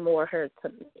hear some more of her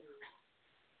tonight.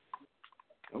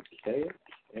 Okay.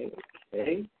 That's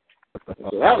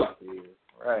what I like to hear.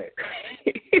 Right.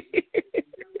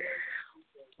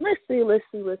 Let's see.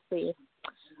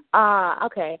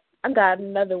 Okay. I got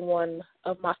another one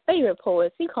of my favorite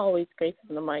poets. He always graces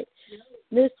the mic.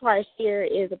 This right here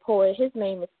is a poet. His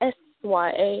name is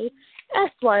SYA.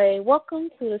 SYA,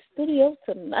 welcome to the studio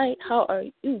tonight. How are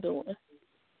you doing?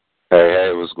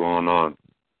 Hey, what's going on?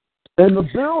 In the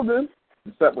building.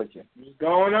 What's up with you? What's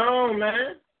going on,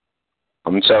 man?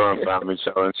 I'm chilling, family,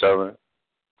 chilling.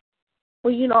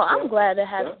 Well, I'm glad to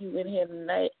have you in here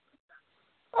tonight.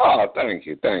 Oh, thank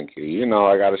you. I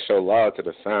got to show love to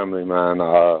the family, man.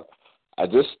 I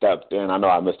just stepped in. I know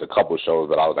I missed a couple shows,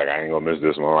 but I was like, I ain't going to miss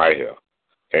this one right here.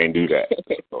 Can't do that.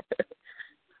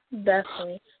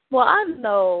 Definitely. Well, I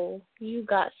know you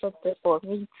got something for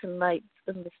me tonight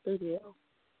in the studio.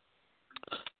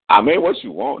 I mean, what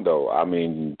you want, though. I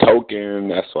mean,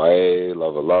 Token, SYA,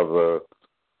 Lover,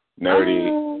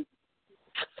 Nerdy.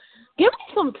 Give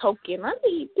me some Token.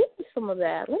 Give me some of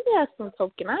that. Let me have some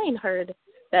Token. I ain't heard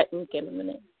that in a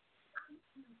minute.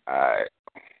 All right.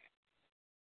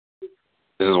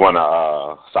 This is one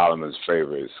of Solomon's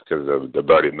favorites because of the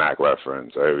Bertie Mac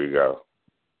reference. So here we go.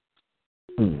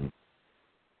 It's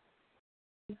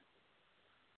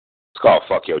called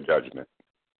Fuck Your Judgment.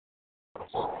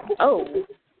 Oh.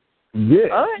 Yeah.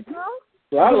 All right, no.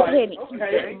 Well, I like it.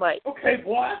 Okay,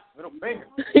 boy. Little finger.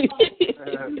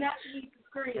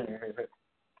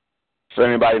 For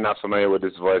anybody not familiar with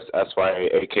this voice, SYA,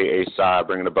 a.k.a. Psy,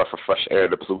 bringing the breath of fresh air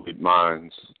to polluted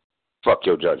minds. Fuck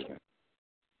your judgment.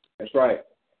 That's right.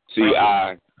 See,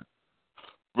 I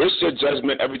Risk your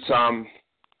judgment every time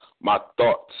my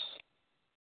thoughts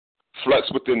flex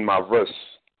within my wrist.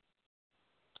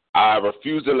 I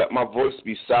refuse to let my voice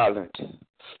be silent,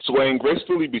 swaying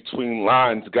gracefully between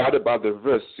lines, guided by the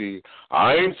wrist. See,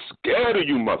 I ain't scared of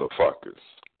you motherfuckers.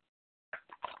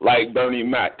 Like Bernie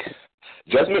Mac,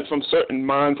 judgment from certain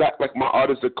minds act like my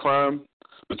art is a crime,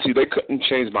 but see, they couldn't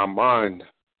change my mind.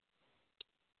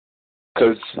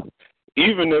 'Cause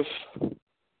even if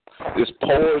this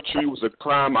poetry was a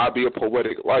crime, I'd be a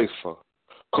poetic lifer.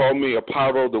 Call me a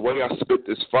pyro the way I spit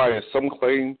this fire. Some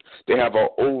claim they have an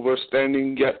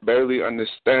overstanding, yet barely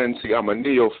understand. See, I'm a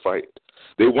neophyte.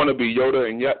 They want to be Yoda,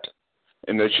 and yet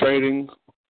in their training,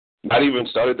 not even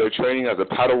started their training as a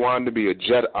Padawan to be a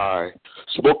Jedi.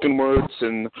 Spoken words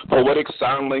and poetic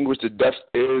sign language to deaf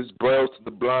ears, braille to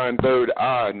the blind third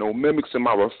eye. No mimics in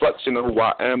my reflection of who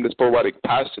I am. This poetic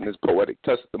passion is poetic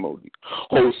testimony.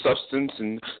 Whole substance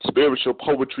and spiritual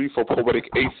poetry for poetic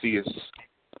atheists.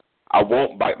 I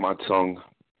won't bite my tongue.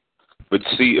 But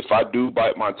see, if I do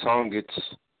bite my tongue,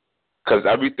 it's because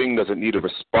everything doesn't need a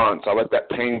response. I let that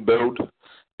pain build.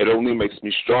 It only makes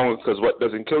me stronger, because what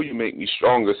doesn't kill you make me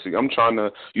stronger. See, I'm trying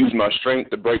to use my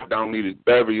strength to break down these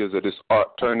barriers of this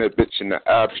art, turn that bitch into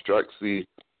abstract. See,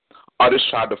 artists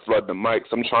tried to flood the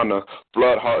mics. I'm trying to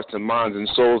flood hearts and minds and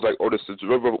souls like Otis's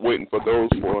River, waiting for those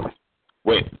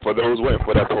waiting for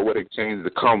that poetic change to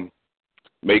come.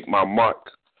 Make my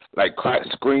mark. Like cracked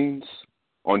screens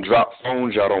on drop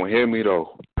phones, y'all don't hear me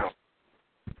though.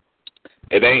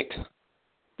 It ain't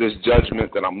this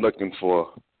judgment that I'm looking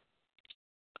for.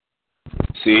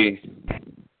 See,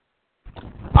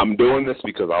 I'm doing this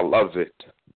because I love it.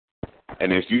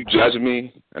 And if you judge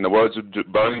me, in the words of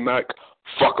Bernie Mac,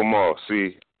 fuck them all.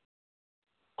 See,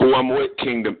 who I'm with,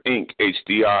 Kingdom Inc.,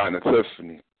 HDI, and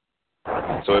Epiphany.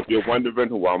 So if you're wondering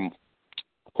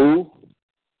who,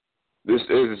 this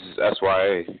is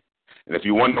SYA. And if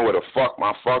you wonder where the fuck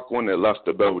my fuck when they left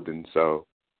the building. So,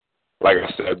 like I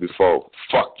said before,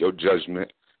 fuck your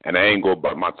judgment. And I ain't gonna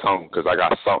bite my tongue because I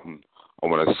got something I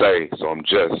want to say. So I'm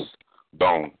just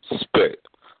don't spit.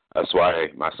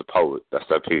 SYA, Master Poet. That's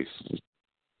that piece.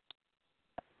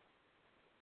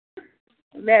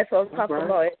 That's what I'm talking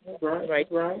about. Right.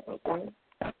 Great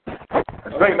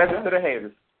message to the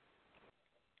haters.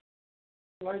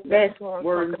 Like That's what I'm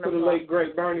Words talking to the about. late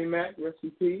great Bernie Mac, rest in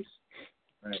peace.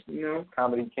 Right. You know,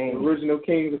 Comedy king. original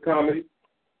king of comedy.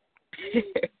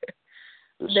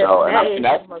 So, and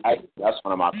that's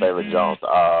one of my favorite Jones.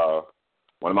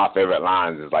 One of my favorite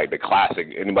lines is like the classic.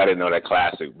 Anybody know that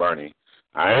classic Bernie?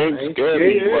 I ain't scared of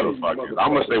you motherfuckers.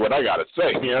 I'm gonna say what I gotta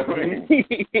say. You know what I mean?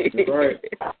 Right.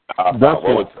 That's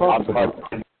what I'm talking about.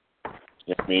 You know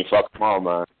what I mean? Fuck them all,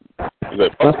 man. That's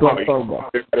what I'm talking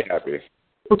about. Everybody happy.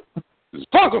 Just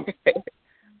fuck them.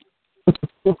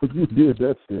 You did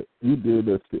that shit. You did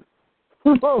that shit.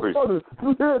 You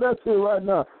hear that shit right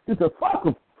now. You said, fuck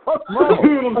him. Fuck him all.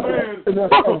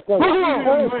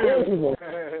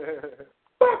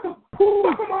 Fuck them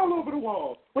all over the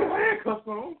wall. With handcuffs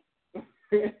on.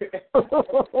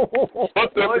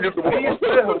 Fuck that nigga the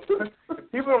wall.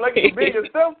 People don't like you to be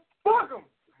yourself. Fuck them.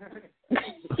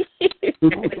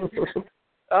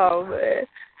 Oh, man.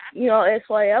 You know, that's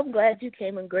why I'm glad you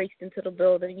came and graced into the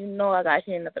building. You know I got to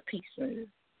hear another piece from you.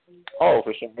 Oh,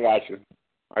 for sure. I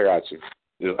got you.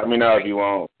 Just let me know if you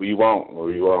want, who you want,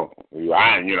 or you won't.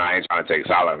 I ain't trying to take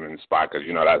Solomon's spot because,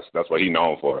 that's what he's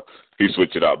known for. He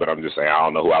switched it up, but I'm just saying I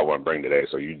don't know who I want to bring today,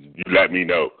 so you let me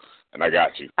know, and I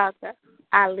got you. Okay.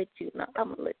 I'll let you know. I'm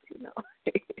going to let you know.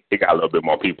 He got a little bit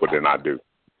more people than I do.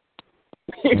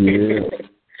 Yeah.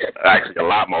 Actually, a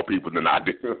lot more people than I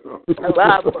do. A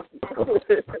lot more people.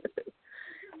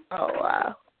 Oh,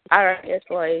 wow. All right,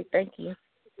 S.Y.A., thank you.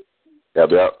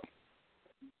 Yep.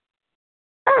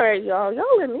 All right, y'all.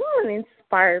 Y'all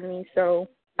inspired me, so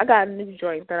I got a new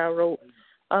joint that I wrote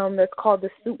that's called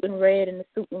The Suit in Red and The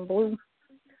Suit in Blue.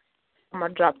 I'm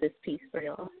going to drop this piece for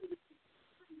y'all.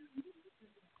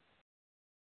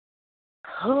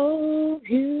 Oh,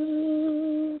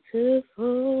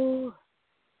 beautiful,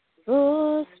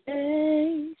 for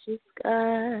spacious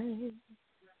sky,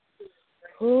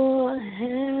 for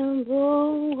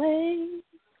handle waves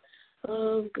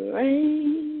of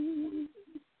grain,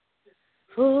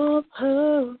 for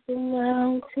purple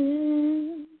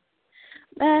mountains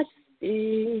that's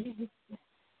big.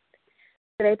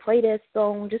 They play that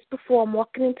song just before I'm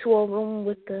walking into a room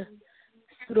with the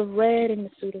suit of red and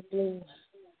the suit of blue.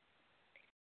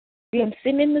 I'm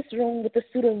sitting in this room with the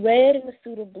suit of red and the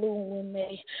suit of blue when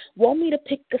they want me to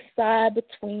pick a side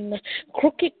between the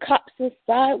crooked cops and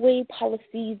sideways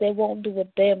policies. They won't do a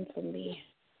damn for me.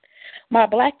 My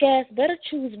black ass better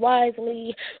choose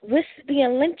wisely. Risk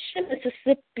being lynched in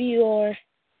Mississippi, or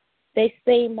they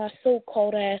say my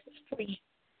so-called ass is free.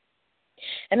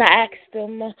 And I asked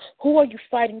them, who are you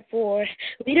fighting for?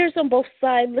 Leaders on both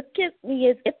sides look at me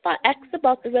as if I asked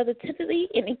about the relativity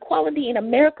and equality in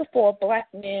America for a black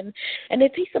man. And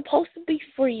if he's supposed to be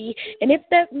free, and if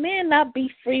that man not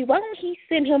be free, why don't he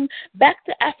send him back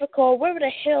to Africa or wherever the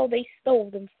hell they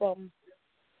stole them from?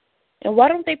 And why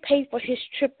don't they pay for his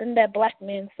trip and that black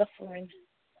man suffering?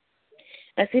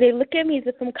 I see they look at me as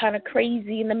if I'm kind of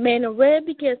crazy, and the man in red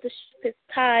begins to shift his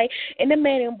tie, and the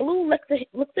man in blue looks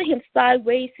at him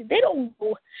sideways. See, they don't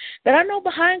know that I know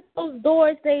behind closed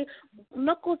doors they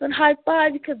knuckles and high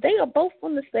five because they are both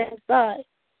on the same side.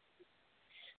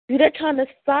 See, they're trying to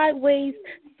sideways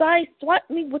side swap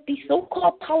me with these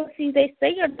so-called policies they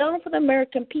say are done for the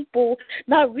American people,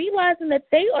 not realizing that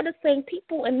they are the same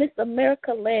people in this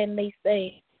America land they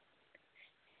say.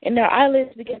 And their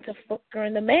eyelids begin to flicker,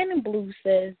 and the man in blue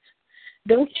says,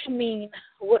 don't you mean,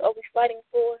 what are we fighting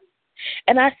for?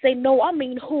 And I say, no, I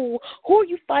mean who? Who are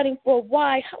you fighting for?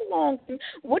 Why? How long?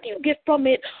 What do you get from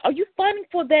it? Are you fighting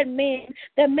for that man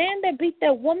that beat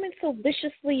that woman so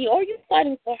viciously, or are you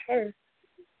fighting for her?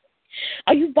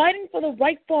 Are you fighting for the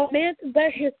right for a man to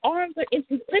bear his arms or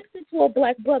empty flips into a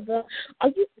black brother? Are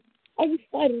you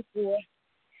fighting for?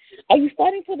 Are you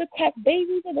fighting for the crack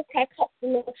babies or the crack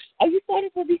hustler? Are you fighting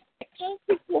for these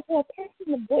conflicts or for a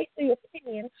person to voice their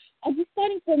opinion? Are you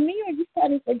fighting for me or are you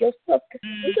fighting for yourself? Because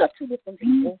we are two different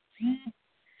people.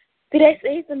 Did I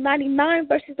say it's the 99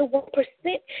 versus the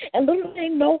 1%? And little do they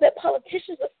know that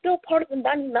politicians are still part of the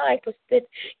 99%.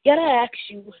 Yet I ask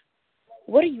you,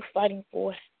 what are you fighting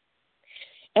for?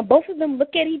 And both of them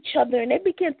look at each other and they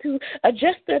begin to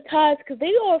adjust their ties because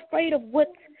they are afraid of what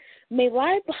may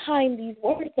lie behind these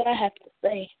words that I have to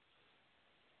say.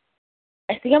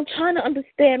 I see I'm trying to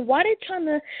understand why they're trying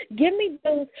to give me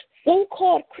those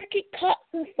so-called cricket cops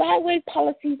and sideways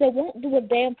policies that won't do a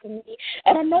damn for me.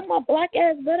 And I know my black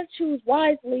ass better choose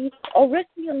wisely or risk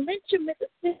being lynched in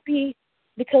Mississippi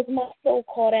because my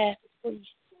so-called ass is free.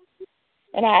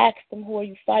 And I asked them, who are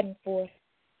you fighting for?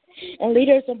 And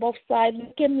leaders on both sides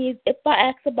look at me as if I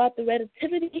ask about the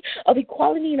relativity of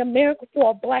equality in America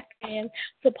for a black man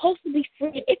supposed to be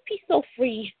free. If he's so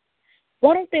free,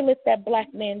 why don't they let that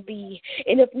black man be?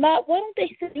 And if not, why don't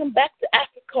they send him back to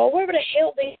Africa or wherever the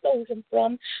hell they stole him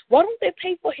from? Why don't they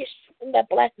pay for his trip and that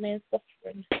black man's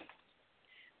suffering?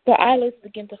 Their eyelids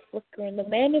begin to flicker, and the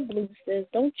man in blue says,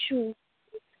 Don't you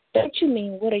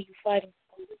mean, what are you fighting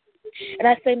for? And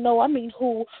I say, no, I mean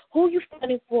who? Who are you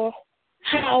fighting for?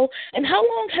 How? And how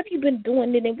long have you been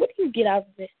doing it, and what do you get out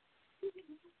of it?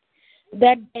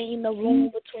 That day in the room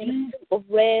between a suit of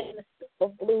red and a suit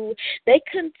of blue, they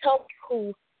couldn't tell me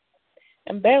who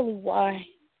and barely why.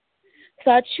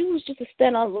 So I choose just to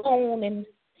stand alone, and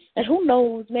who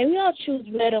knows, maybe I'll choose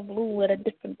red or blue at a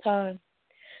different time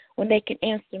when they can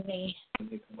answer me,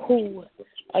 who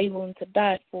are you willing to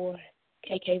die for?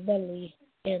 KK Belly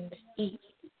and E.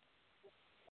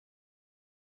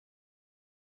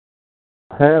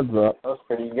 Hands up. That's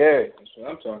pretty good. That's what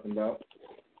I'm talking about.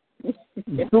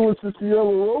 Doing Sister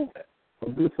Yellow Road.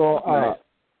 This all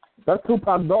that's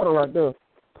Tupac's daughter right there.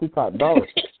 Tupac's daughter.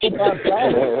 Tupac's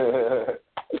daughter.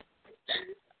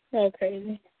 That's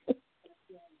crazy.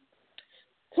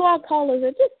 To our callers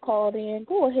that just called in,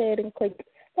 go ahead and click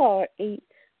star 8.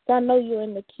 So I know you're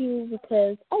in the queue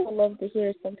because I would love to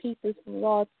hear some pieces from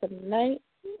y'all tonight.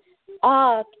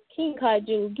 King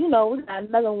Kaiju, you know, we got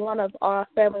another one of our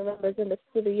family members in the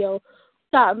studio. We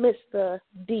got Mr.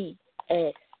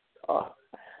 D.S.R.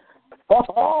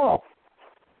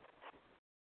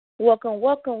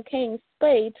 Welcome, King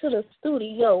Spade, to the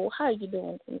studio. How you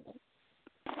doing tonight?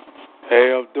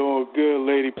 Hey, I'm doing good,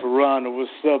 Lady Piranha. What's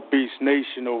up, Beast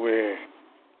Nation over here?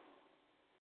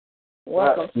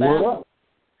 Welcome, family.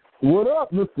 What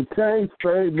up, Mr. King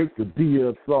Spade, Mr.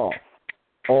 D.S.R.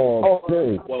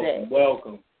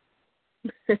 Welcome.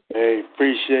 Hey,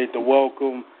 appreciate the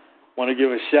welcome. Want to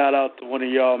give a shout out to one of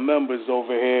y'all members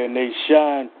over here. Nate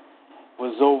Shine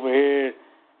was over here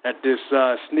at this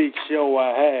sneak show I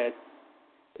had.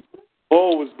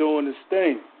 Bo was doing his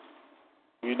thing.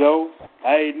 You know,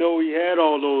 I didn't know he had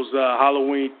all those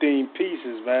Halloween themed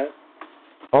pieces, man.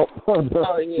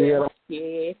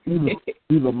 Yeah.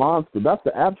 He's a monster. That's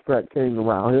the abstract king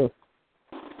around here.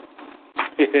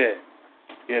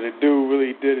 Yeah, the dude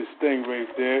really did his thing right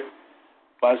there.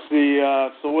 I see,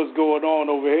 so what's going on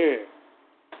over here?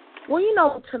 Well, you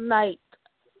know, tonight,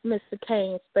 Mr.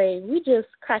 Kane Spade, we just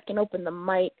cracking open the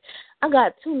mic. I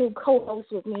got 2 new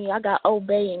co-hosts with me. I got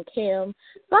Obey and Cam.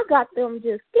 So I got them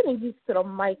just getting used to the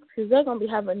mics because they're going to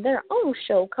be having their own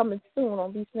show coming soon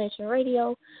on BeastNation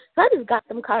Radio. So I just got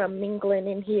them kind of mingling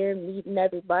in here, meeting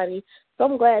everybody. So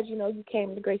I'm glad, you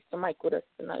came to grace the mic with us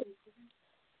tonight.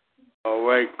 All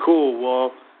right, cool.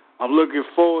 Well, I'm looking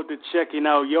forward to checking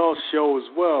out y'all's show as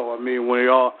well. I mean, when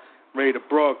y'all ready to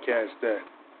broadcast that.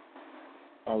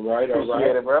 All right.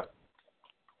 Appreciate it, bro.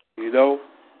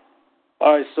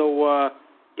 All right, so, I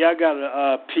got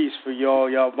a piece for y'all.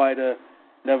 Y'all might have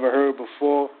never heard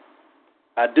before.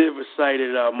 I did recite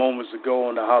it moments ago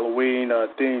on the Halloween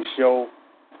theme show.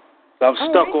 So I'm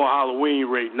stuck on Halloween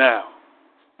right now.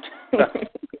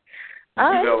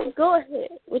 All right, go ahead.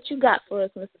 What you got for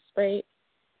us, Mr. Spade?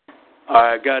 All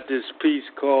right, I got this piece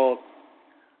called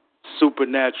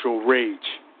Supernatural Rage.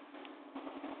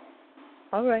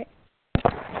 All right.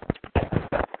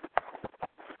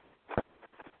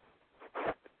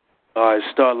 All right,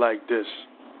 start like this.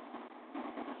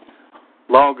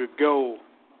 Long ago,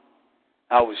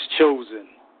 I was chosen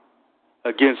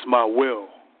against my will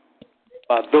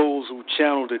by those who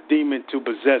channeled a demon to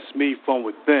possess me from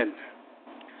within.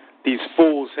 These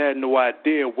fools had no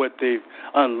idea what they've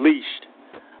unleashed.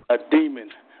 A demon,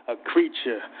 a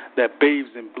creature that bathes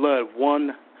in blood,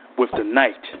 one with the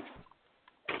night,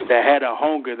 that had a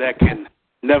hunger that can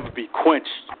never be quenched.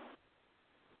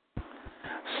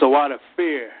 So out of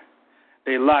fear,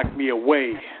 they locked me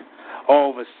away. All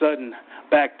of a sudden,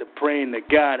 back to praying to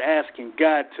God, asking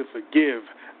God to forgive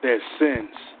their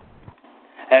sins.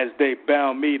 As they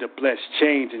bound me to bless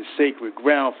change in sacred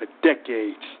ground for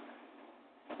decades,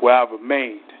 where I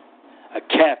remained a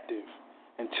captive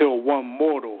until one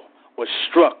mortal was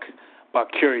struck by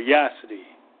curiosity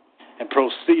and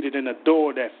proceeded in a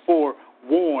door that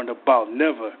forewarned about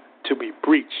never to be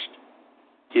breached.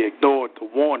 He ignored the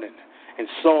warning and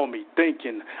saw me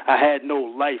thinking I had no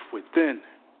life within.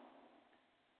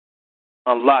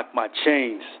 Unlocked my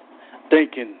chains,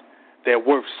 thinking they're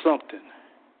worth something,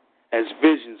 as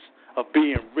visions of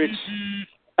being rich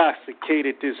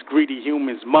intoxicated this greedy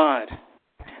human's mind,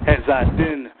 as I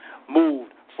then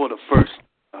moved for the first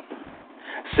time.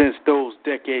 Since those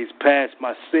decades passed,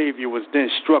 my Savior was then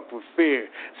struck with fear,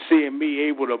 seeing me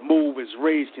able to move as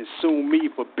rage consumed me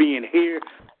for being here.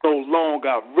 So long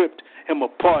I ripped him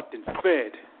apart and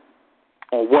fed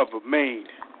on what remained.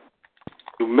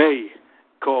 You may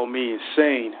call me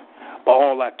insane, but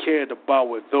all I cared about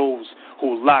were those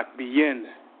who locked me in.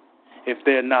 If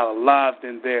they're not alive,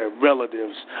 then their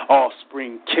relatives,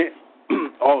 offspring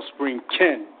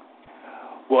kin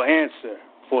will answer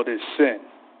for this sin.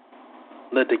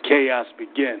 Let the chaos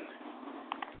begin.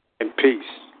 In peace.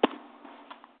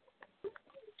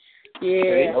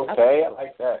 Yeah. Okay, I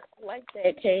like that. I like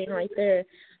that, Kane, right there.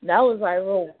 That was like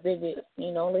real vivid,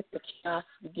 let the chaos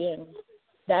begin.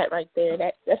 That right there,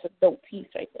 that's a dope piece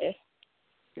right there.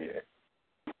 Yeah.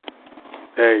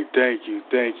 Hey, thank you.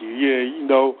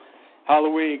 Yeah,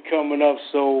 Halloween coming up,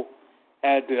 so I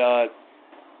had to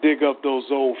dig up those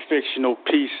old fictional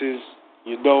pieces,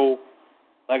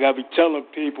 Like I be telling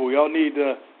people, y'all need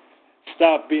to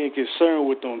stop being concerned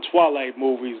with them Twilight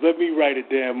movies. Let me write a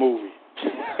damn movie.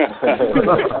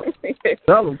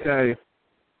 Tell them, Kay.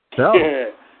 Tell them.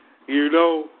 Yeah,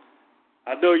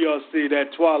 I know y'all see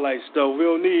that Twilight stuff. We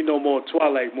don't need no more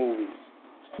Twilight movies.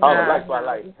 I don't like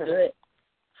Twilight.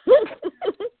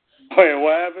 Wait,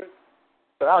 what happened?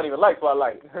 I don't even like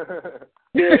Twilight.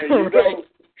 Yeah,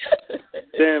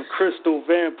 damn crystal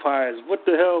vampires. What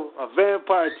the hell? A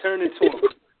vampire turned into a...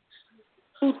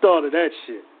 Who thought of that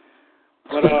shit?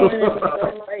 But,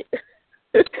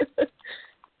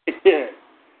 yeah.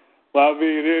 Well, I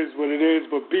mean, it is what it is.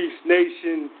 But Beast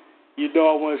Nation, I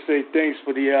want to say thanks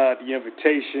for the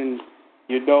invitation.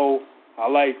 I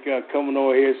like coming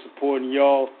over here supporting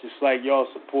y'all, just like y'all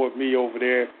support me over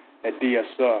there at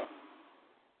DSR.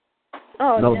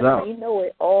 Oh, no definitely. doubt. You know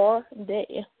it all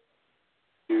day.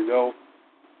 All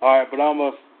right, but I'm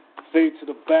going to fade to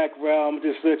the background. I'm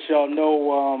going to just let y'all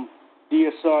know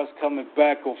DSR is coming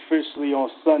back officially on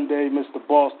Sunday, Mr.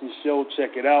 Boston Show.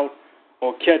 Check it out.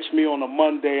 Or catch me on a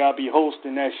Monday. I'll be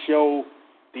hosting that show.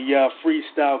 The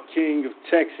Freestyle King of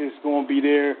Texas going to be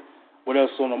there with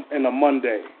us on a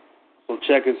Monday. So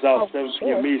check us out, 7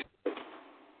 p.m. Eastern.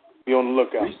 Be on the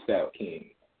lookout. Freestyle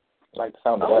King. Like the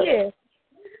sound of Oh, that. yeah.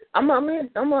 I'm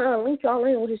gonna link y'all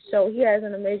in with his show. He has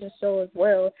an amazing show as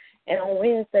well. And on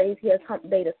Wednesdays, he has Hump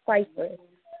Day to Cypher.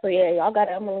 So, yeah, I'm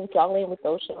gonna link y'all in with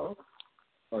those shows.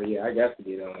 Oh, yeah, I got to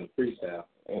get on Freestyle.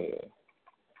 Yeah.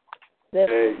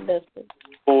 Definitely.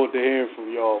 Forward to hearing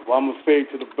from y'all. Well, I'm going to fade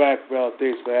to the background.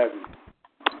 Thanks for having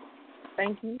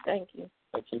me. Thank you.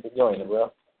 I keep enjoying it,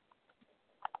 bro.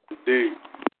 Indeed.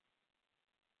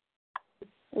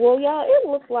 Well, y'all, it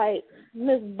looks like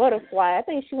Miss Butterfly. I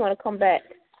think she want to come back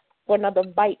for another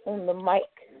bite on the mic.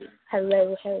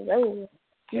 Hello.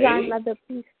 You got another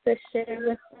piece to share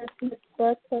with us, Miss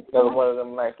Butterfly? That was one of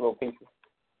them nice little pieces.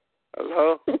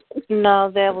 Hello?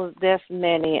 No, there's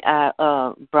many. I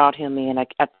brought him in. I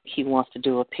think he wants to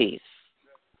do a piece.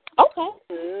 Okay.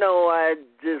 No, I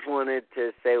just wanted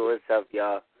to say what's up,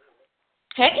 y'all.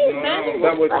 Hey, man.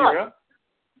 What's up?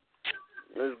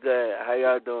 It's good. How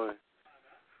y'all doing?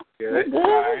 Good.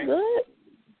 Good.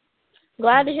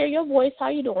 Glad to hear your voice. How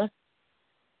you doing?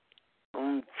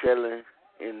 I'm chilling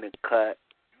in the cut.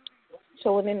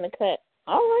 Chilling in the cut.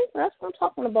 All right, that's what I'm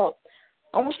talking about.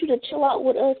 I want you to chill out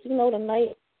with us,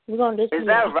 tonight. We're going to just... Is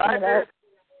that Roger?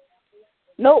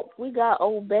 Nope, we got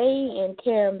Obey and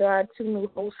Cam. There are two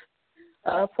new hosts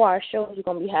for our shows we're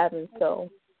going to be having, so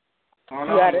you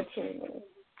got to tune in.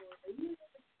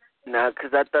 No,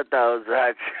 because I thought that was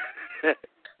Roger.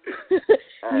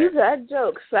 You got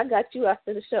jokes. I got you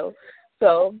after the show.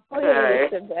 So go ahead and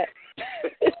sit back.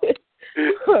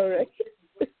 All right.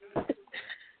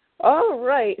 All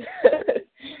right.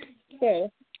 Okay.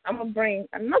 I'm going to bring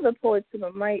another poet to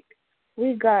the mic.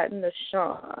 We got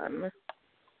Nashawn.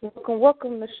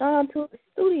 Welcome, Nashawn, to the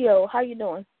studio. How you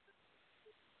doing?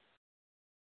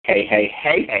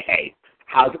 Hey.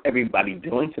 How's everybody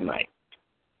doing tonight?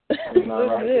 Good.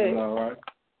 All right.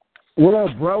 What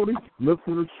up, Brody?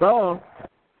 Listen to Sean.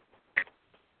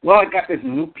 Well, I got this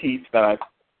new piece that I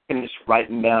finished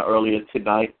writing down earlier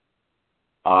tonight.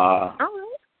 All right.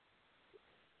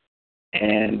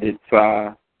 And it's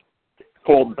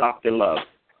called Dr. Love.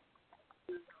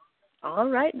 All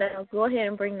right, now go ahead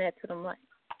and bring that to the mic.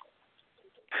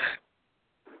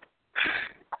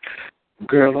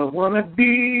 Girl, I want to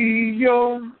be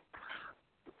your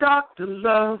Dr.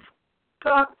 Love,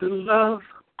 Dr. Love.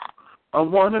 I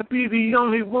want to be the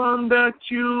only one that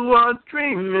you are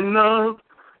dreaming of,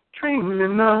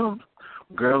 dreaming of.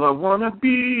 Girl, I want to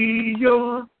be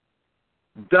your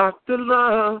Dr.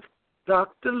 Love,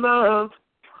 Dr. Love.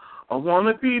 I want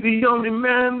to be the only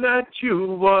man that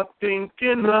you are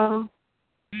thinking of.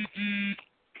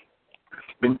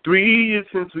 It's been 3 years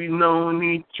since we've known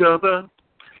each other.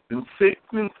 Been 6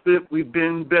 months that we've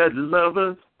been bed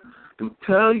lovers. Can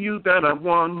tell you that I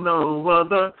want no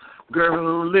other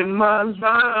girl in my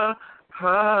life.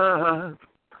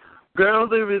 Girl,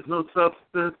 there is no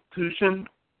substitution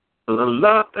for the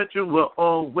love that you were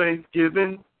always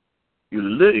giving. You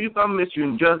leave, I miss you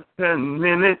in just 10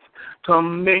 minutes.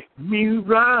 Come make me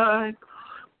right.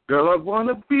 Girl, I want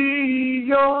to be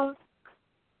your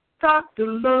Dr.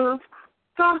 Love,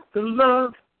 Dr.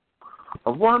 Love. I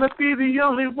want to be the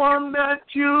only one that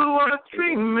you are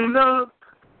dreaming of,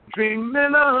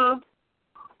 dreaming of.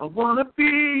 I want to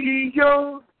be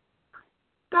your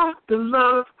Dr.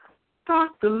 Love,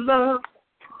 Dr. Love.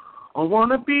 I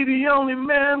want to be the only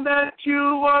man that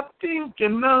you are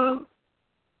thinking of.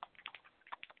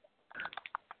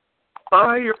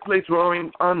 Fireplace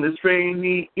roaring on this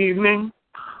rainy evening.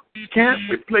 Can't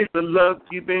replace the love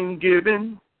you've been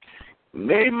given.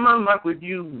 Made my life with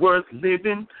you worth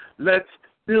living. Let's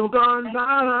build our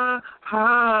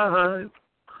life.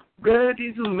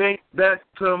 Ready to make that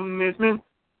commitment.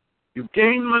 You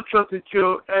gained my trust at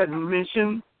your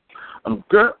admission. I'm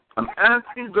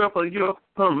asking, girl, for your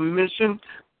permission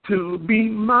to be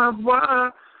my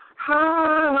wife.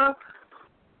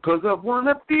 'Cause I want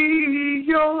to be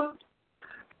your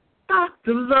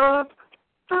Dr. Love,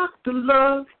 Dr.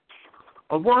 Love.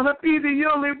 I want to be the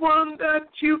only one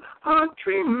that you are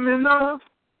dreaming of,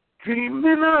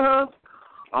 dreaming of.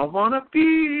 I want to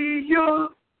be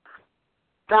your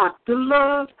Dr.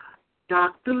 Love,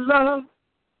 Dr. Love.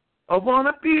 I want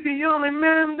to be the only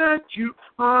man that you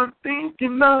are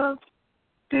thinking of,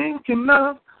 thinking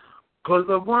of. 'Cause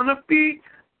I want to be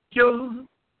your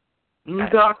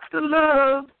Dr.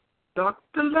 Love,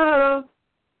 Dr. Love.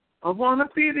 I want to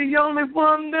be the only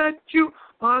one that you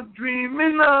are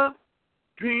dreaming of,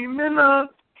 dreaming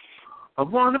of. I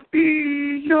want to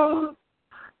be your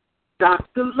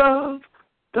Dr. Love,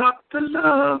 Dr.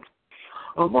 Love.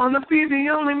 I want to be the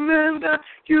only man that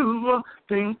you are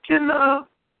thinking of.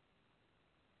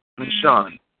 And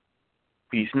Sean,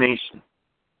 BeastNation,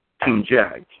 Team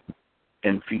Jag,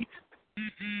 and Feast.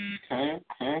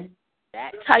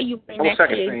 That's how you bring that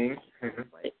creativity.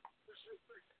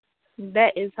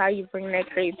 That is how you bring that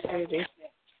creativity.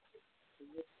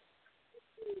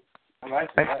 I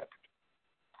like that.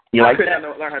 You like I that?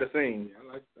 could learn how to sing.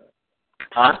 I like that.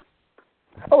 Huh?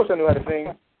 I wish I knew how to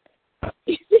sing.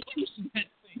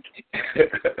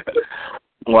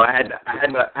 Well, I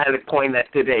had to coin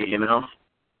that today, you know.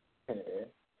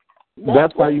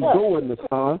 That's how you doing this,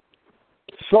 huh?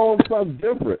 Show him something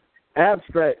different.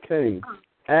 Abstract came.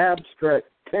 And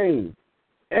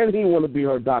he want to be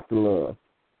her Dr. Love.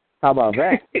 How about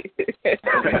that?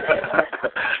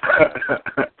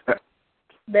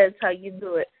 That's how you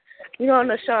do it. You know,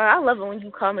 Nashawn, I love it when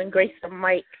you come and grace the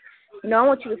mic. You know, I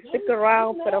want you to stick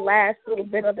around for the last little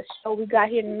bit of the show we got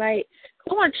here tonight.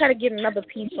 I want to try to get another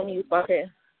piece from you, okay?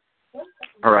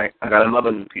 All right. I got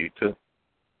another new piece, too.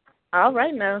 All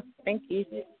right, now. Thank you.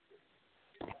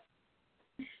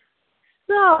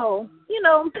 So, you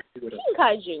know, King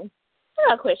Kaiju, I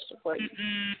got a question for you.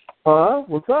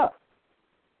 What's up?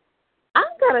 I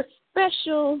got a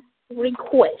special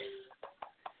request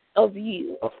of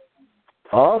you.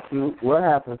 Oh, shoot. What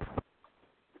happened?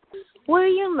 Well,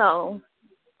 you know,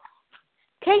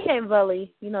 KK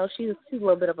Belly, you know, she's a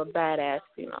little bit of a badass,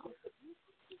 you know.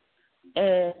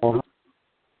 And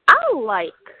I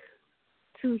like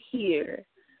to hear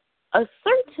a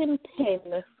certain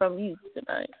pen from you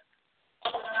tonight.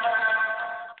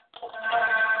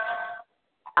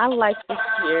 I like to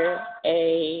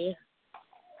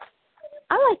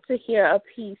hear a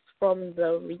piece from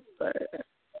the Reaper.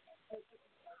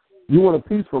 You want a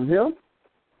piece from him?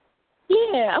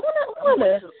 Yeah, I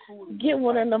wanna get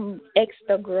one of them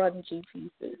extra grungy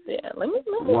pieces. Yeah, let me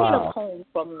get a poem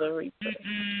from the Reaper.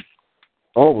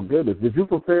 Oh my goodness! Did you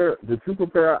prepare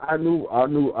our new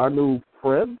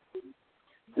friend?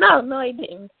 No, I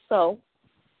didn't. So,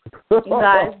 you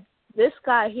guys, this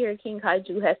guy here, King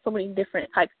Kaiju, has so many different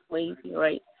types of ways he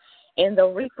writes. And the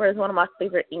Reaper is one of my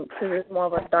favorite inks because it's more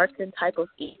of a darkened type of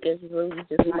ink. It's really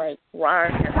just like raw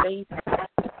in your face.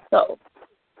 So,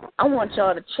 I want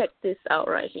y'all to check this out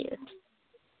right here.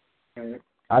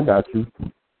 I got you.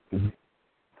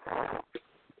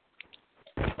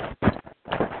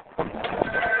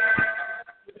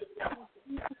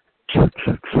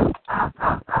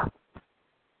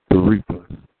 The Reaper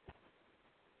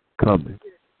coming.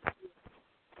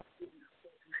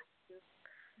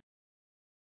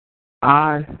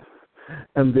 I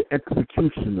am the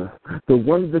executioner, the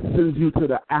one that sends you to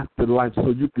the afterlife so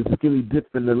you can skinny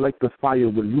dip in the lake of fire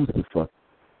with Lucifer.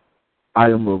 I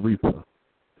am a Reaper.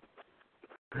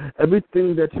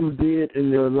 Everything that you did in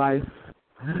your life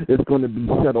is going to be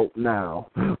settled now.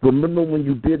 Remember when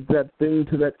you did that thing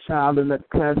to that child in that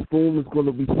classroom? It's going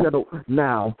to be settled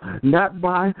now. Not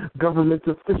by government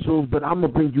officials, but I'm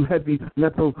going to bring you heavy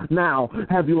metal now.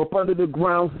 Have you up under the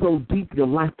ground so deep your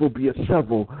life will be a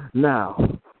shovel now.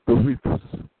 The Reaper's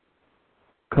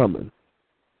coming.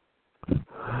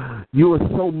 You are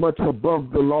so much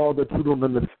above the law that you don't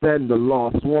understand the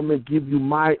law, so I'm going to give you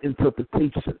my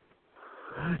interpretation.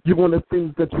 You're going to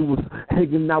think that you was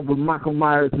hanging out with Michael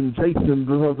Myers and Jason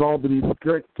because all of these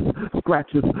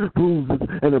scratches, bruises,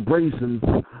 and abrasions.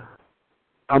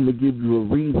 I'm going to give you a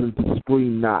reason to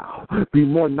scream now. Be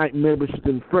more nightmarish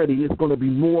than Freddy. It's going to be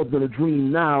more than a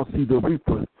dream now. See, the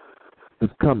Reaper is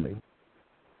coming.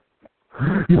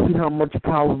 You see how much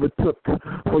power it took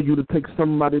for you to take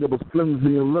somebody that was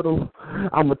flimsy and little?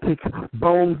 I'm going to take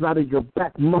bones out of your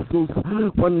back muscles,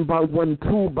 one by one,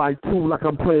 two by two, like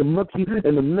I'm playing monkey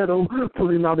in the middle,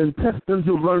 pulling out intestines.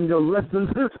 You'll learn your lessons,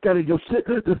 scatter your shit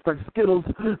just like Skittles.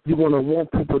 You're going to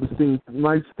want people to sing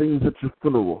nice things at your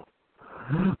funeral.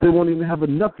 They won't even have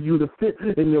enough of you to fit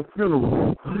in your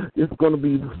funeral. It's going to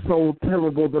be so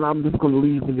terrible that I'm just going to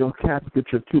leave in your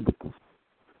casket your cubicles.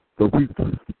 The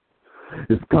Reaper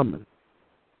is coming.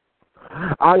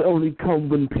 I only come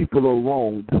when people are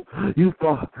wronged. You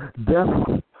thought death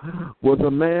was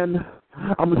a man.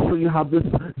 I'm going to show you how this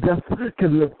death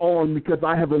can live on because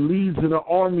I have a legion, an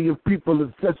army of people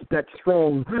that's just that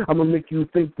strong. I'm going to make you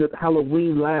think that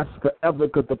Halloween lasts forever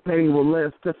because the pain will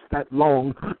last just that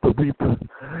long. The Reaper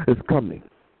is coming.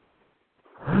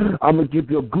 I'm going to give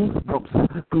you goosebumps.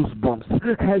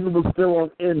 Heaven will still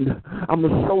on end. I'm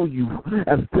going to show you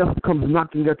as death comes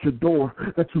knocking at your door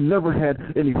that you never had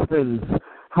any friends.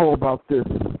 How about this?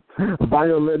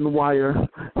 Violin wire,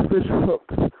 fish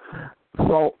hooks,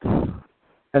 salt,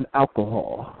 and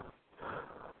alcohol.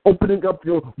 Opening up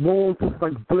your wounds just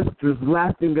like blisters,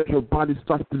 laughing as your body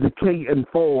starts to decay and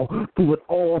fall. Through it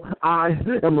all, I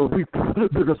am a Reaper,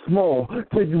 big or small.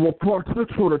 Tear you apart,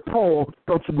 short or tall.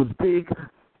 Thought you was big.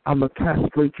 I'ma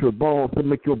castrate your balls to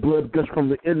make your blood gush from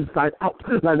the inside out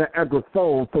like Niagara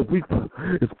Falls. The Reaper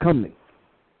is coming.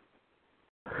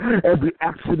 Every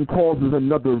action causes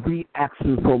another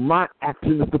reaction, so my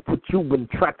action is to put you in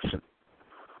traction.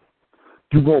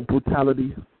 You want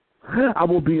brutality? I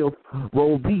will be a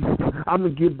beast. I'm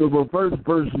going to give the reverse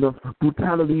version of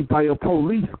brutality by a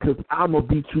police, because I'm going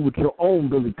to beat you with your own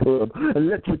Billy Club and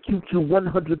electrocute you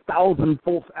 100,000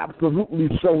 folks absolutely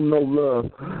show no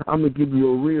love. I'm going to give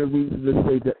you a real reason to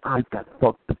say that I got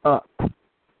fucked up.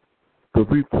 The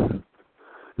Reaper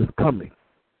is coming.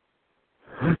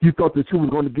 You thought that you was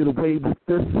going to get away with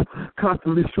this,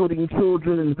 constantly shooting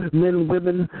children and men and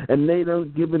women, and they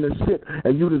don't giving a shit,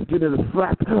 and you just getting a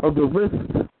slap of the wrist.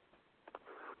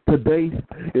 Today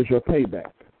is your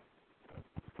payback.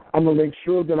 I'm going to make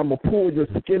sure that I'm going to pull your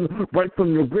skin right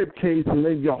from your rib cage and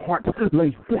let your heart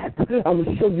lay flat. I'm going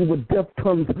to show you what death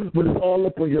comes when it's all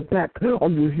up on your back.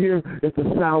 All you hear is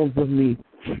the sounds of me.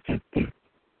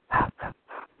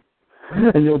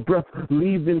 And your breath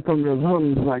leaving from your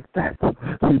lungs like that.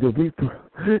 See, the Reaper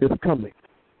is coming.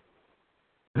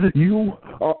 You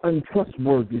are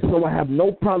untrustworthy, so I have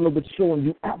no problem with showing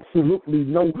you absolutely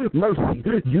no mercy.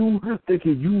 You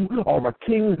thinking you are a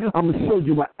king, I'm going to show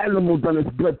you an animal that is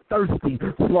bloodthirsty.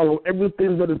 Swallow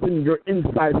everything that is in your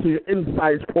insides so your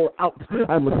insides pour out.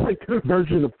 I'm a sick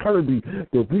version of Kirby.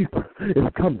 The Reaper is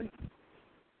coming.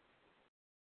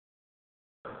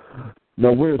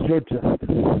 Now, where's your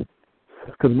justice?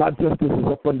 Because my justice is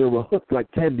up under a hook like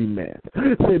Candyman.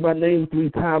 Say my name 3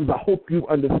 times, I hope you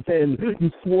understand.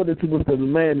 You swore that you was the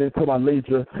man until I laid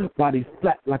your body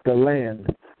flat like a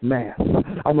land mass.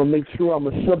 I'm going to make sure I'm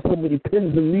going to shove so many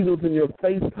pins and needles in your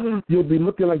face, you'll be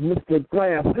looking like Mr.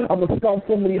 Glass. I'm going to stomp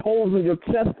so many holes in your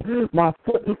chest, my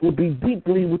foot will be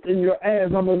deeply within your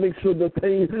ass. I'm going to make sure the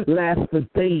pain lasts for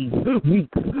days,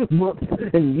 weeks, months,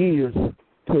 and years,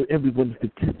 till everyone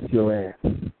can kiss your ass.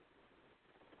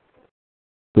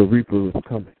 The Reaper is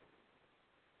coming.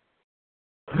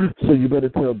 So you better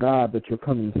tell God that you're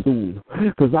coming soon.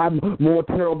 Because I'm more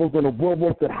terrible than a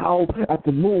werewolf that howls at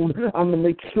the moon. I'm going to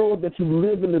make sure that you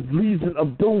live in this legion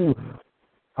of doom.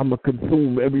 I'm going to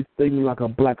consume everything like a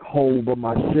black hole, but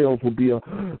my shells will be a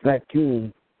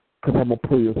vacuum. Because I'm going to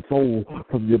pull your soul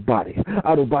from your body.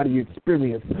 Out-of-body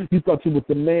experience. You thought you was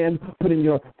the man putting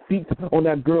your feet on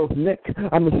that girl's neck.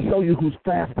 I'm going to show you who's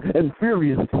fast and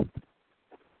furious.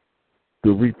 The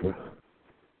Reaper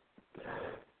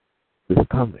is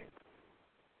coming.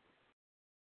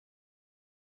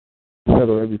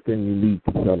 Settle everything you need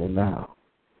to settle now,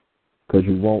 because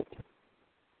you won't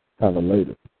have it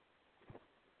later.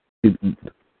 You eat.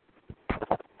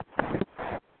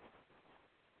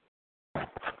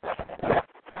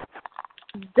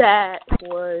 That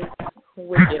was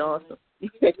wicked awesome.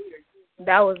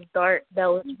 That was dark. That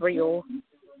was real.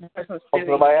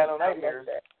 Nobody had no nightmares.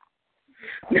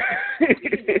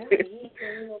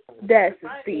 That's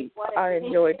deep. I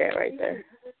enjoyed that right there.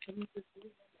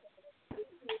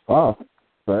 Wow,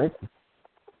 thanks.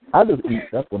 I just eat.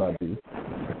 That's what I do.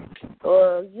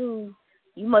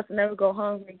 You must never go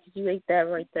hungry because you ate that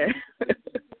right there.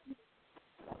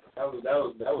 That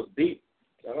was deep.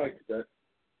 I liked that.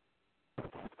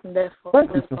 That's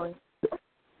funny.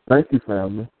 Thank you,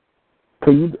 family.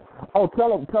 Can you? Oh, tell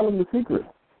them the secret.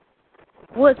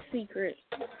 What secret?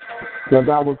 That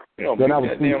was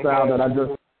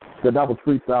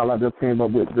freestyle I just came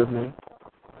up with just now.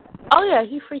 Oh yeah,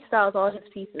 he freestyles all his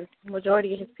pieces.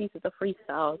 Majority of his pieces are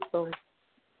freestyles. So.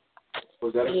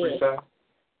 Was that a freestyle?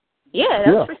 Yeah,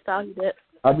 that's freestyle he did.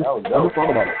 I just thought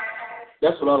about it.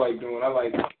 That's what I like doing. I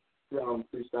like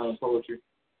freestyle poetry.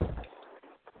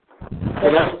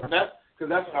 Because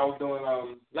that's what I was doing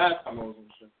last time I was on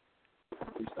the show.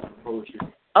 Freestyle poetry.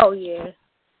 Oh yeah.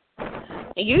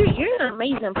 And you're an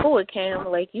amazing poet, Cam.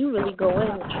 Like you really go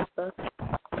in with your stuff.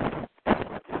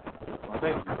 Well,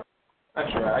 thank you. I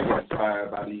try. I get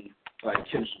inspired by these like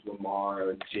Kendrick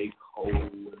Lamar, J. Cole,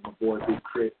 and my boy Big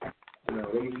Crit. You know,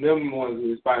 them ones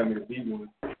who inspire me to be one.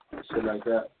 Shit like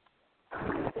that.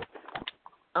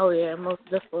 Oh yeah, most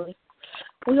definitely.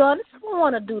 Well, y'all, this is what I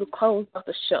want to do to close out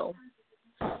the show.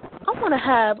 I want to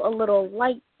have a little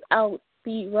lights out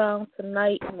speed round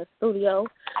tonight in the studio.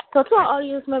 So to our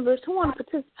audience members who want to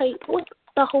participate with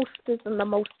the hostess and the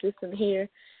mostess in here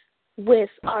with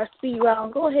our speed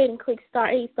round, go ahead and click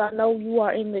 *8 so I know you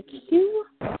are in the queue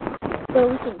so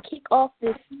we can kick off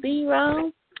this speed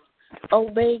round.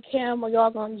 Obey Cam, are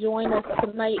y'all going to join us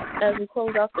tonight as we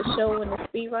close out the show in the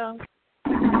speed round?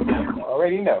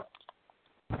 Already know.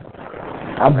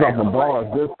 I'm dropping bars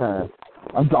this time.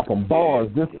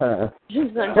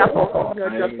 He's going to drop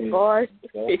the bars.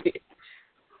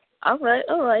 All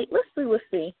right. Let's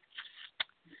see.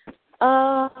 Do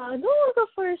I want to go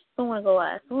first? Do I want to go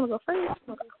last? I'm going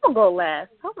to go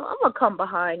last. I'm going to come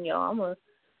behind y'all. I'm going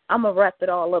to wrap it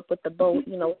all up with the bow,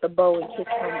 with the bow and kiss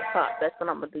on the top. That's what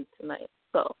I'm going to do tonight.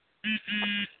 So,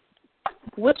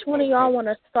 Which one of y'all want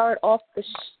to start off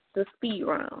the speed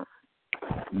round?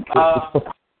 I'll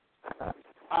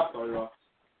start it off.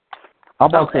 I'm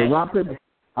about to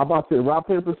say rock,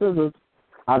 paper, scissors.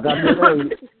 I got your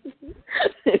age.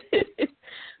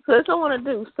 So that's what I want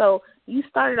to do. So you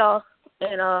started off,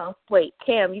 and wait,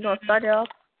 Cam, you gonna start it off?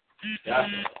 Yeah.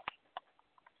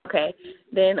 Okay.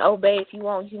 Then Obey, if you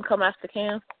want, you can come after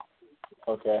Cam.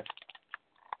 Okay.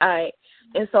 All right.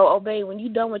 And so Obey, when you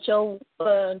done with your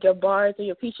bars or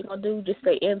your piece, you're gonna do just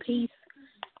say in peace,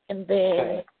 and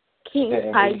then King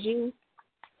Kaiju,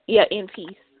 in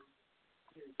peace.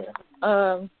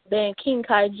 Okay. Then King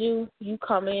Kaiju, you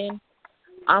come in.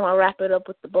 I'm gonna wrap it up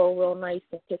with the bow real nice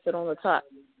and kiss it on the top,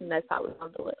 and that's how we're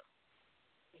gonna do it.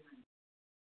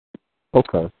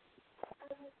 Okay.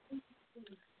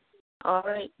 All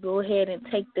right, go ahead and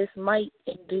take this mic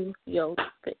and do your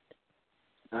spit.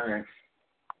 All right.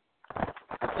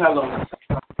 I tell them,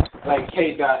 like,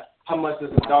 K Dot, how much does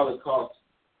 $1 cost?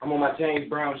 I'm on my James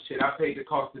Brown shit. I paid the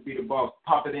cost to be the boss.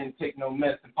 Papa didn't take no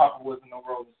mess, and Papa wasn't no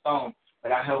Rolling Stone.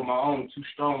 But I held my own, too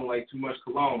strong, like too much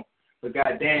cologne. But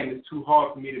goddamn, it's too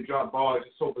hard for me to drop bars.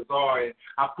 It's so bizarre. And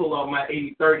I pull out my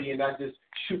 80-30 and I just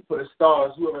shoot for the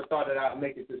stars. Whoever thought that I'd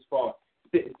make it this far?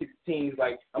 Spitting 16s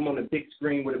like I'm on a big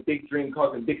screen with a big dream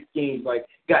causing big schemes. Like,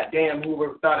 goddamn,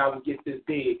 whoever thought I would get this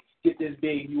big. Get this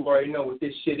big, you already know what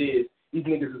this shit is. These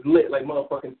niggas is lit like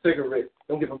motherfucking cigarettes.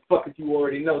 Don't give a fuck if you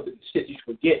already know that the shit you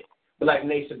forget. Black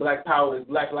nation, black power, is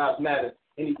Black Lives Matter.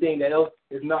 Anything that else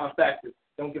is non-factor.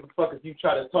 Don't give a fuck if you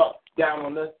try to talk down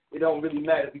on us. It don't really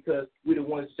matter because we the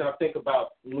ones that y'all think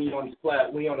about when we on the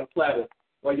platter.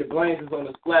 While your brains is on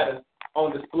the splatter,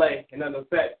 on display, and on the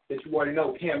fact that you already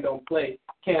know Cam don't play.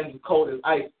 Cam's as cold as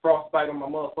ice, frostbite on my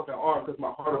motherfucking arm because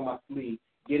my heart on my sleeve.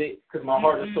 Get it? Because my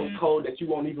heart is so cold that you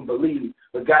won't even believe.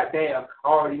 But goddamn, I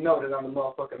already know that I'm the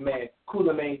motherfucking man.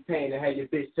 Cooler maintain and have your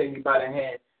bitch take me by the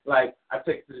hand. Like, I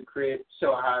take her to the crib,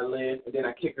 show her how I live, and then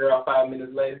I kick her out 5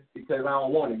 minutes later because I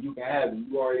don't want it. You can have it.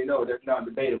 You already know that's not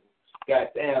debatable.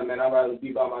 Goddamn, man, I'd rather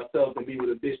be by myself than be with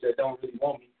a bitch that don't really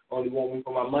want me, only want me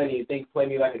for my money and think play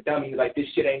me like a dummy, like this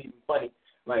shit ain't even funny.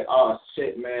 Like, oh,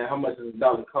 shit, man, how much does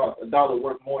 $1 cost? $1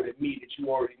 worth more than me that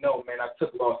you already know, man. I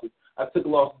took losses,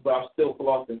 but I'm still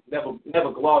flossing.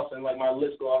 Never glossing like my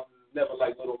lips glosses. Never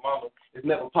like little mama. It's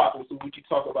never popping, so what you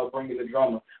talk about bringing the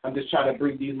drama? I'm just trying to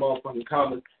bring these motherfucking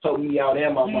comments, help me out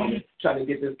and my mama. Trying to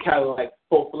get this Cadillac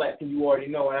full flat, and you already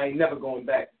know, and I ain't never going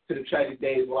back to the tragic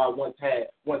days where I once had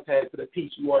to the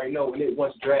peach, you already know, and it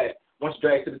once dragged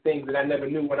to the things that I never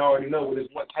knew and I already know what it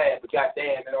once had, but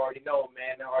goddamn, I already know,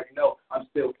 man, I already know, I'm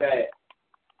still fat.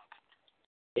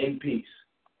 In peace.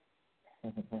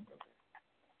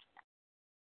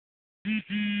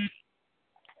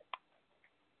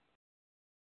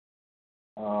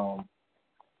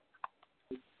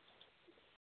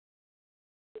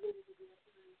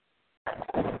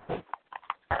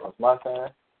 What's my turn?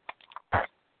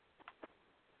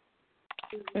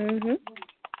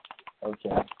 Okay.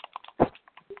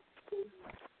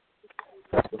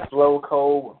 The slow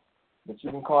cold, but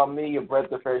you can call me your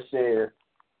breath of fresh air.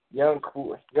 Young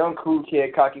cool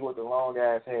kid, cocky with the long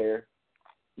ass hair.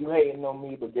 You hating on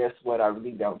me, but guess what? I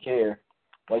really don't care.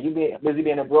 While you busy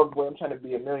being a broke boy, I'm trying to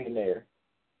be a millionaire.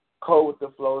 Cold with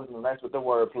the flows and nice with the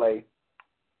wordplay.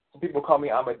 Some people call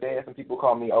me Amadeus, some people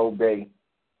call me Obey.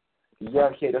 The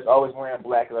young kid that's always wearing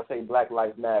black, as I say, Black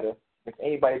Lives Matter. If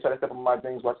anybody try to step on my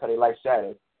dreams, watch how they life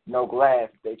shatter. No glass,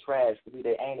 they trash, believe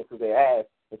they ain't it because they ass.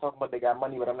 They talking about they got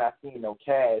money, but I'm not seeing no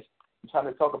cash. I'm trying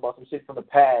to talk about some shit from the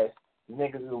past. These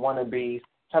niggas is wannabes,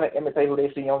 trying to imitate who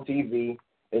they see on TV.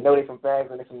 They know they from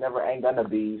fags and they from never ain't gonna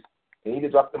bees. They need to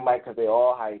drop the mic because they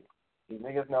all hype. These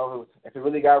niggas know if it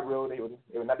really got real, they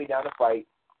would not be down to fight.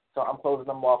 So I'm closing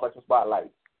them off like some spotlights.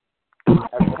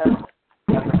 As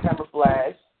the camera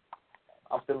flash,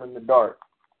 I'm still in the dark.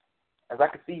 As I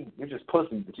can see, you're just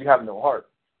pussy, but you have no heart.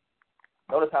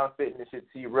 Notice how I'm fitting this shit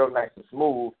to you real nice and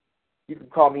smooth. You can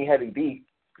call me Heavy D,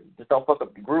 just don't fuck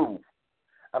up the groove.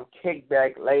 I'm kicked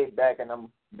back, laid back, and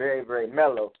I'm very, very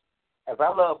mellow. As I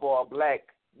love all black,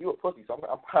 you a pussy, so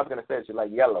I'm probably going to say shit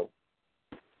like yellow.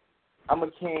 I'm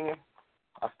a king.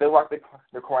 I still rock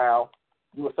the crown.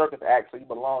 You a circus act, so you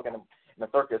belong in a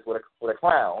circus with a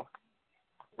clown.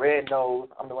 Red nose,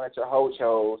 I'm the one that your hoe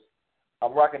chose.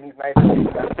 I'm rocking these nice shoes,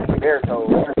 got bare toes,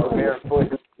 or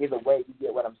barefoot. Either way, you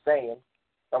get what I'm saying.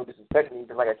 Don't disrespect me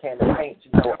because like I can to paint,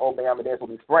 you know, old man Amadeus will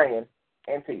be spraying.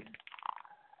 And peace.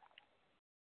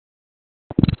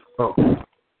 Oh.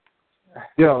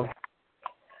 Yo.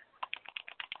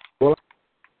 Well,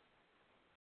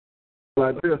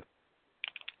 like this.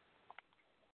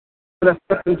 Let's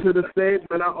step into the stage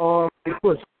when I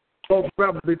push. Both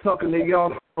rappers be talking to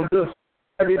y'all on this.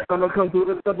 Every time I come through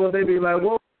the temple, they be like,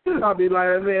 whoa. I be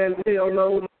like, man, hell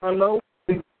no, I know.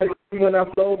 When I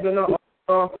flowed in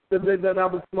the day that I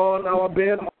was small, now I've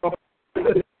been off.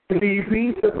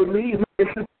 EP, simply,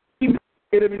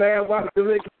 get it, man, watch the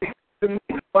lick.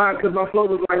 Why? Because my flow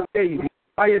was like baby.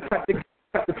 I attack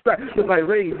the track just like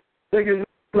Ray. Niggas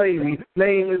play me.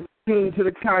 Name is tuned to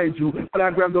the kaiju. When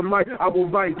I grab the mic, I will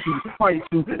fight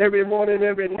you. Every morning,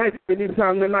 every night,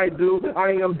 anytime the night, dude.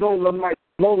 I am Dolomite.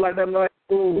 Blow like that night,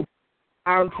 ooh.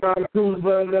 I'm trying to cruise,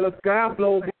 but the sky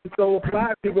flow getting so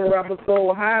fly. People rapping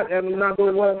so high, and I'm not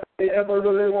the one they ever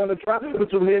really want to try.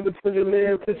 Put your head between your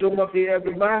legs, put your monkey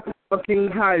everybody. Fucking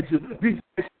hide you.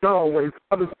 BeastNation always.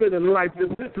 I've been spending life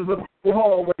this is a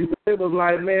hallway. It was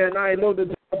like, man, I ain't know the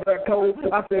job that cold.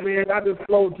 I said, man, I just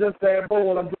flow just that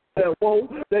bold. I'm just that whoa.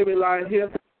 They be like,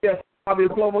 here, yes. I be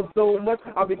flowing so much,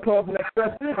 I be causing that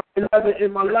stress. I've been loving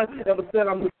in my life. Ever said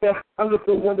I'm the best. I'm just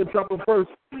the one to drop it first.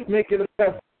 Make it a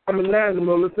best. I'm an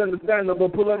animal, it's understandable.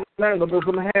 Pull up the animal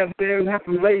from the half there and half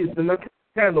raised and that's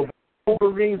handle.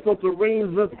 Wolverine, so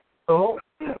terrains, let's go.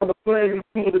 I'm a player to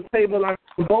the table like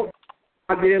a boat.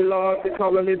 I get lost, they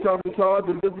calling me talking charge,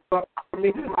 and this is about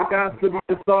me. I got to be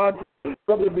the sergeant.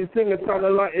 Brother be singing,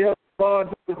 sounding like El Barge.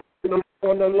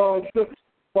 On the long trip,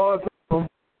 bars from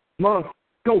months.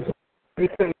 Go.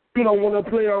 You don't want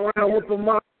to play around with the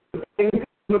monster thing.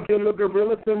 Look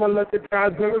gorilla, similar to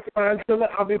guys, verify until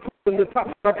I'll be putting the top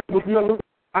like it was Miller.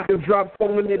 I can drop so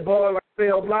many balls like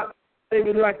fail block. They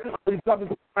be like, these dropping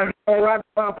all right,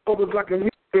 my focus like a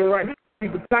meteor, right?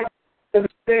 Keep it tight and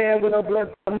stand with a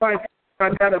blessed mic. I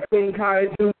got a pink high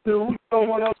too. Don't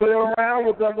want to play around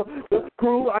with the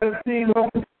crew. I done seen them.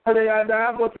 They I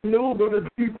died, what's new, but the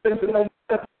deep station on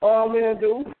all men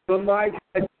do. The mic,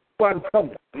 that is why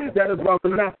the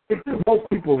last most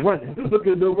people running. Look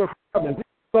at the work coming.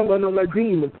 Some of them like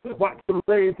demons. Watch the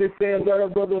blades. They stand there,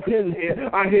 brother pin here.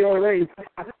 I hear a race.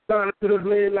 I stand to the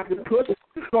blade like a push.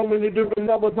 So many different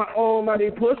numbers, my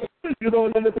almighty push. You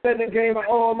don't understand the game, my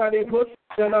almighty push.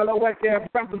 And all the whack ass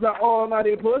rappers, my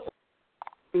almighty push.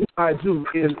 I do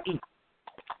in E.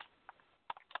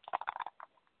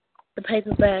 The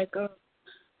paper bag girl.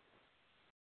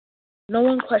 No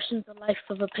one questions the life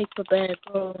of a paper bag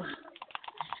girl.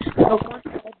 No one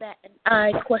said that, and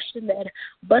I questioned that,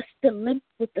 busted limp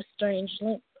with a strange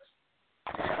limp.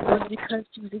 It was because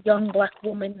she was a young black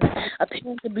woman,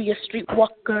 appearing to be a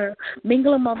streetwalker,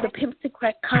 mingling among the pimps and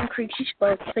crack concrete. She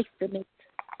felt safe in it.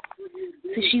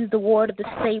 So she's the ward of the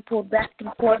state, pulled back and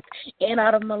forth in and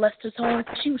out of molesters' homes.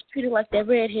 She was treated like that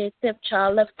redhead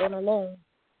stepchild left on alone.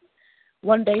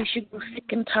 One day she grew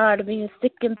sick and tired of being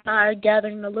sick and tired,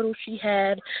 gathering the little she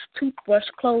had, toothbrush,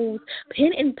 clothes,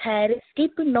 pen and pad,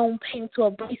 escaping known pain to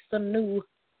embrace the new.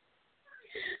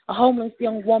 A homeless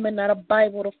young woman, not a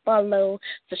Bible to follow,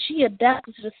 so she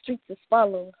adapted to the streets as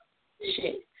follows.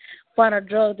 Shit. Find a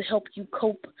drug to help you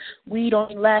cope. Weed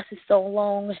only lasted so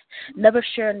long. Never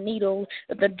share a needle.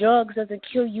 If the drugs doesn't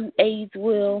kill you, AIDS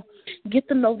will. Get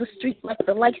to know the street like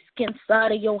the light-skinned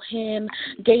side of your hand.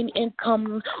 Gain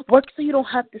income. Work so you don't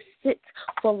have to sit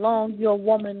for long. You're a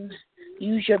woman.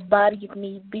 Use your body if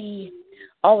need be.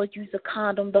 Always use a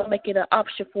condom. Don't make it an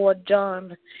option for a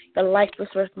John. Your life is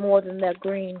worth more than that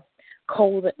green.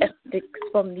 Cold the ethics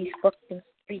from these fucking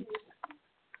streets.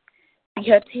 See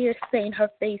her tears stain her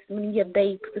face many a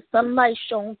day, the sunlight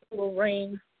shone through the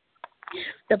rain.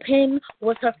 The pen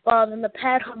was her father and the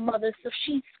pad her mother, so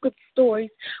she script stories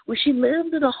where she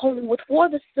lived in a home with 4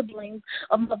 other siblings,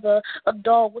 a mother, a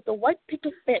dog with a white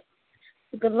picket fence,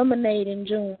 with lemonade in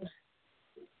June.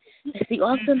 And see,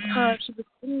 oftentimes she would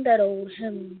sing that old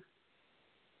hymn.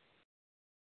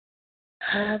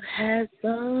 I've had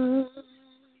some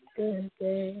good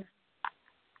days.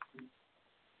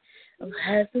 I've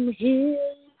had some hills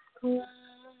climb.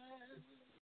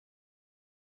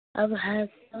 I've had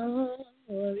some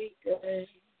worry days.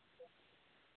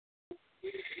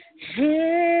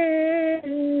 Hey,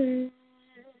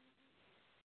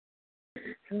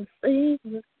 some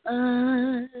sleepless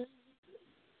nights.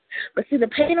 But see, the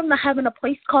pain of not having a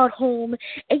place called home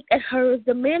ate at her.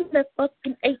 The man that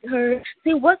fucking ate her. See,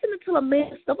 it wasn't until a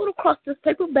man stumbled across this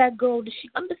paperback girl did she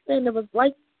understand there was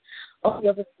light on the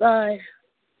other side.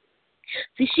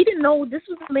 See, she didn't know this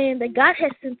was a man that God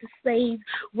had sent to save.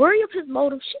 Worry of his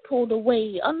motive, she pulled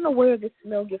away, unaware of the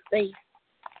familiar face.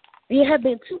 It had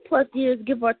been 2+ years,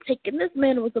 give or take, and this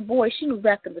man was a boy she knew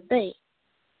back in the day.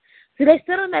 See, they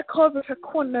sat on that curve of her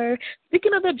corner,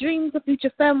 speaking of their dreams of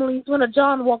future families, when a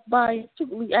John walked by and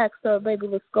secretly asked her, baby,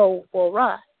 let's go for a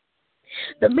ride.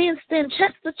 The men stand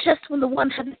chest to chest when the one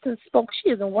had since spoke.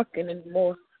 She isn't working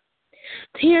anymore.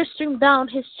 Tears streamed down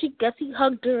his cheek as he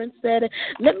hugged her and said,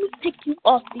 let me take you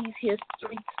off these here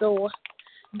streets, so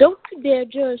don't you dare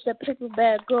judge that paper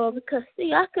bag girl, because,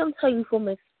 see, I can tell you from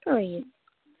experience,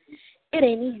 it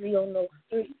ain't easy on those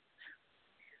streets.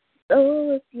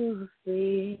 So if you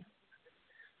see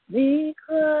me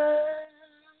cry,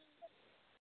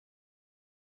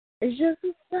 it's just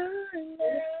a sign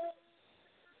that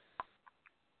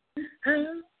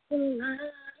I'm alive.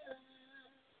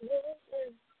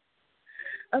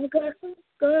 I've got some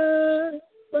scars,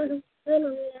 but I'm still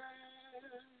alive.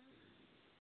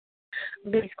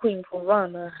 Bass Queen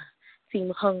Piranha,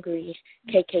 Team Hungry,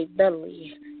 KK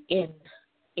Belly, in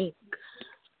ink.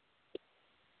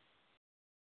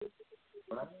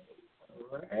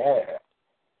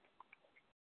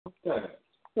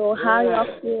 So how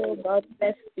y'all feel about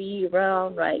that speed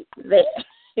round right there?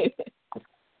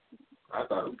 I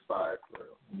thought it was fire.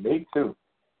 Me too.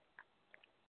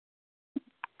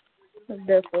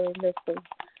 Definitely.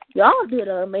 Y'all did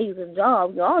an amazing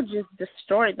job. Y'all just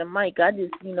destroyed the mic. I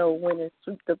just, went and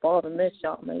swooped up all the mess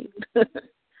y'all made.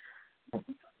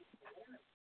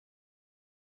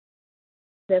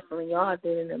 Definitely, y'all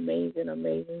did an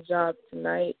amazing job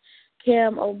tonight.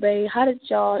 Cam, Obey, how did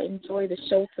y'all enjoy the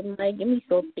show tonight? Give me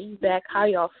some feedback. How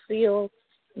y'all feel?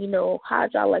 How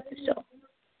did y'all like the show?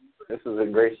 This was a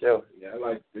great show. Yeah, I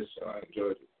liked this show. I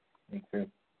enjoyed it. Me too.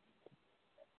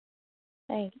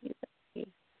 Thank you.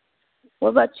 What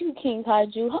about you, King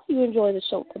Kaiju? How do you enjoy the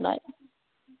show tonight?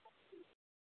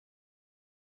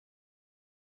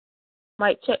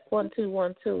 Mic check 1 2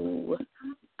 1 2.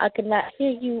 I cannot hear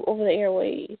you over the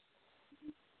airwaves.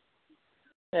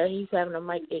 He's having a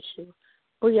mic issue.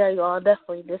 But yeah, y'all,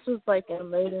 definitely. This was like an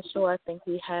amazing show I think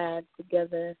we had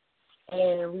together.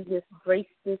 And we just graced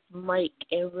this mic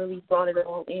and really brought it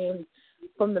all in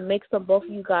from the mix of both of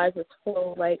you guys'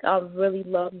 flow. Like, I really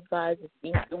love you guys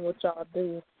and what y'all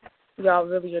do. Y'all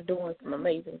really are doing some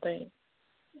amazing things.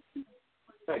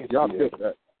 Y'all did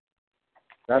that.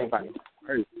 That's like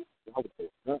crazy. I hope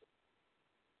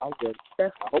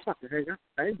I can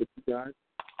hang with you guys.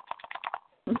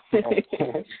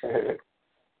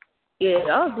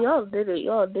 Yeah, y'all did it.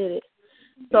 Y'all did it.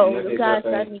 So, you guys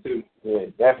got any... Yeah,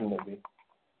 definitely.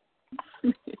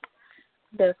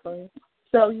 Definitely.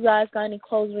 So, you guys got any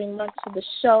closing remarks for the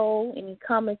show? Any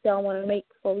comments y'all want to make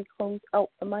before we close out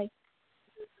the mic?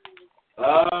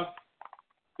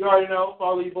 You already know,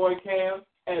 follow your boy Cam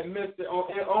at Mr.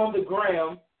 on the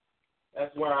gram.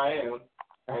 That's where I am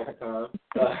at the time.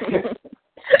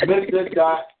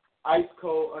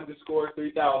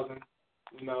 Mr.IceCold_3000.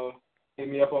 Hit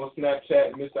me up on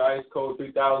Snapchat, Mr.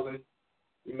 IceCold3000.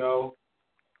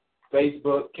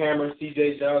 Facebook, Cameron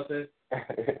CJ Johnson.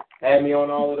 Add me on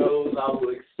all of those. I will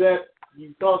accept.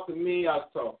 You talk to me, I'll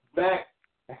talk back.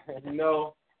 I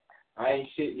ain't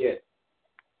shit yet.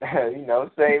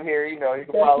 Same here. You can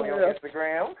follow me on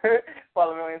Instagram.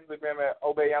 Follow me on Instagram at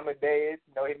Obey Amadeus.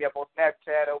 Hit me up on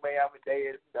Snapchat, Obey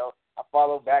Amadeus. I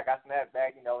follow back, I snap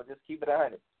back. Just keep it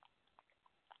 100.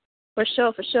 For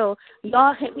sure.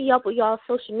 Y'all hit me up with y'all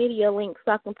social media links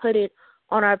so I can put it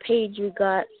on our page you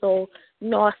got. So,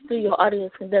 our studio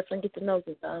audience can definitely get to know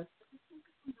you guys.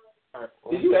 All right.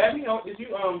 Did you add me on? Did you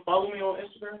follow me on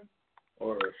Instagram?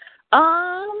 Or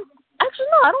actually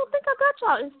no, I don't think I got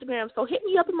y'all Instagram. So hit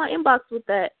me up in my inbox with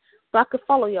that so I could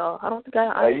follow y'all. I don't think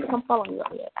I'm following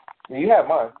y'all yet. You have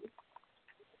mine.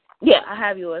 Yeah, I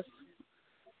have yours.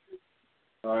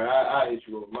 All right, I'll hit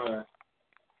you with mine.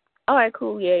 All right,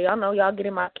 cool. Yeah, y'all know y'all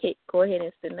getting my kick. Go ahead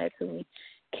and send that to me.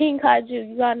 King Kaiju,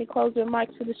 you got any closing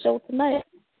remarks for the show tonight?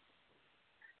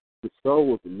 The show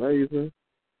was amazing.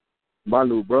 My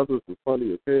new brothers were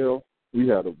funny as hell. We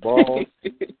had a ball.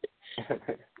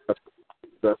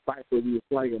 The fight where we were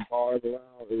slinging bars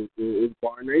around, it was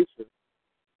Bar Nation.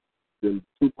 Then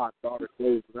Tupac's daughter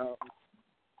closed it out.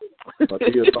 My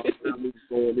dear family was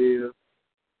going in.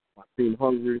 My Team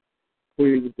Hungry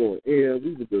Queen was going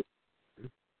in.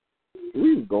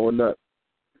 We was going nuts.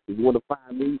 If you want to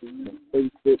find me on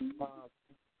Facebook,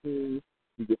 you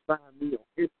can find me on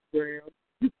Instagram.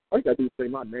 All you got to do is say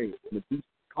my name.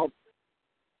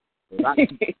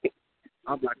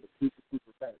 I'm like a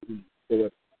super fat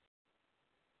dude.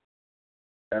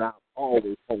 And I'm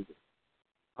always hungry.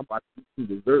 I'm about to eat some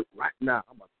dessert right now.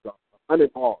 I'm about to drop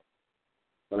 100 bars.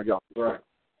 But I got right.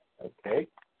 Okay.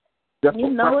 You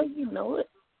know it. You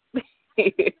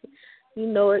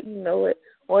know it.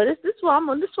 Well, this is why I'm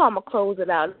gonna close it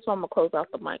out. This is why I'm gonna close out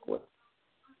the mic with.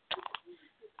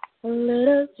 Let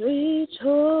us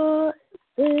rejoice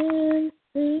and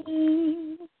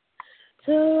sing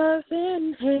till life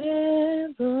in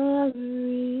heaven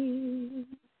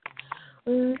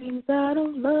rings out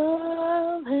of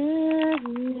love and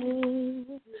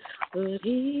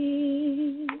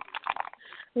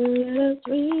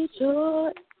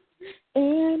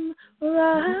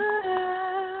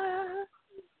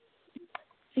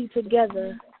See,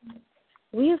 together,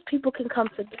 we as people can come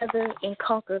together and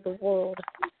conquer the world.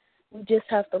 We just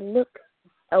have to look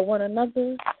at one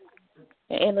another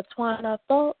and intertwine our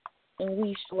thoughts, and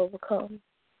we shall overcome.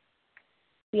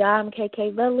 See, I'm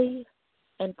KK Belly,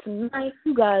 and tonight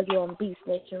you guys are on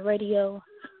BeastNation Radio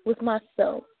with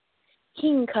myself,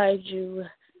 King Kaiju,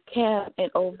 Cam,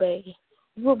 and Obey.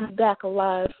 We'll be back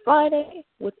alive Friday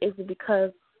with Is It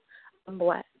Because I'm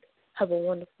Black. Have a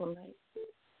wonderful night.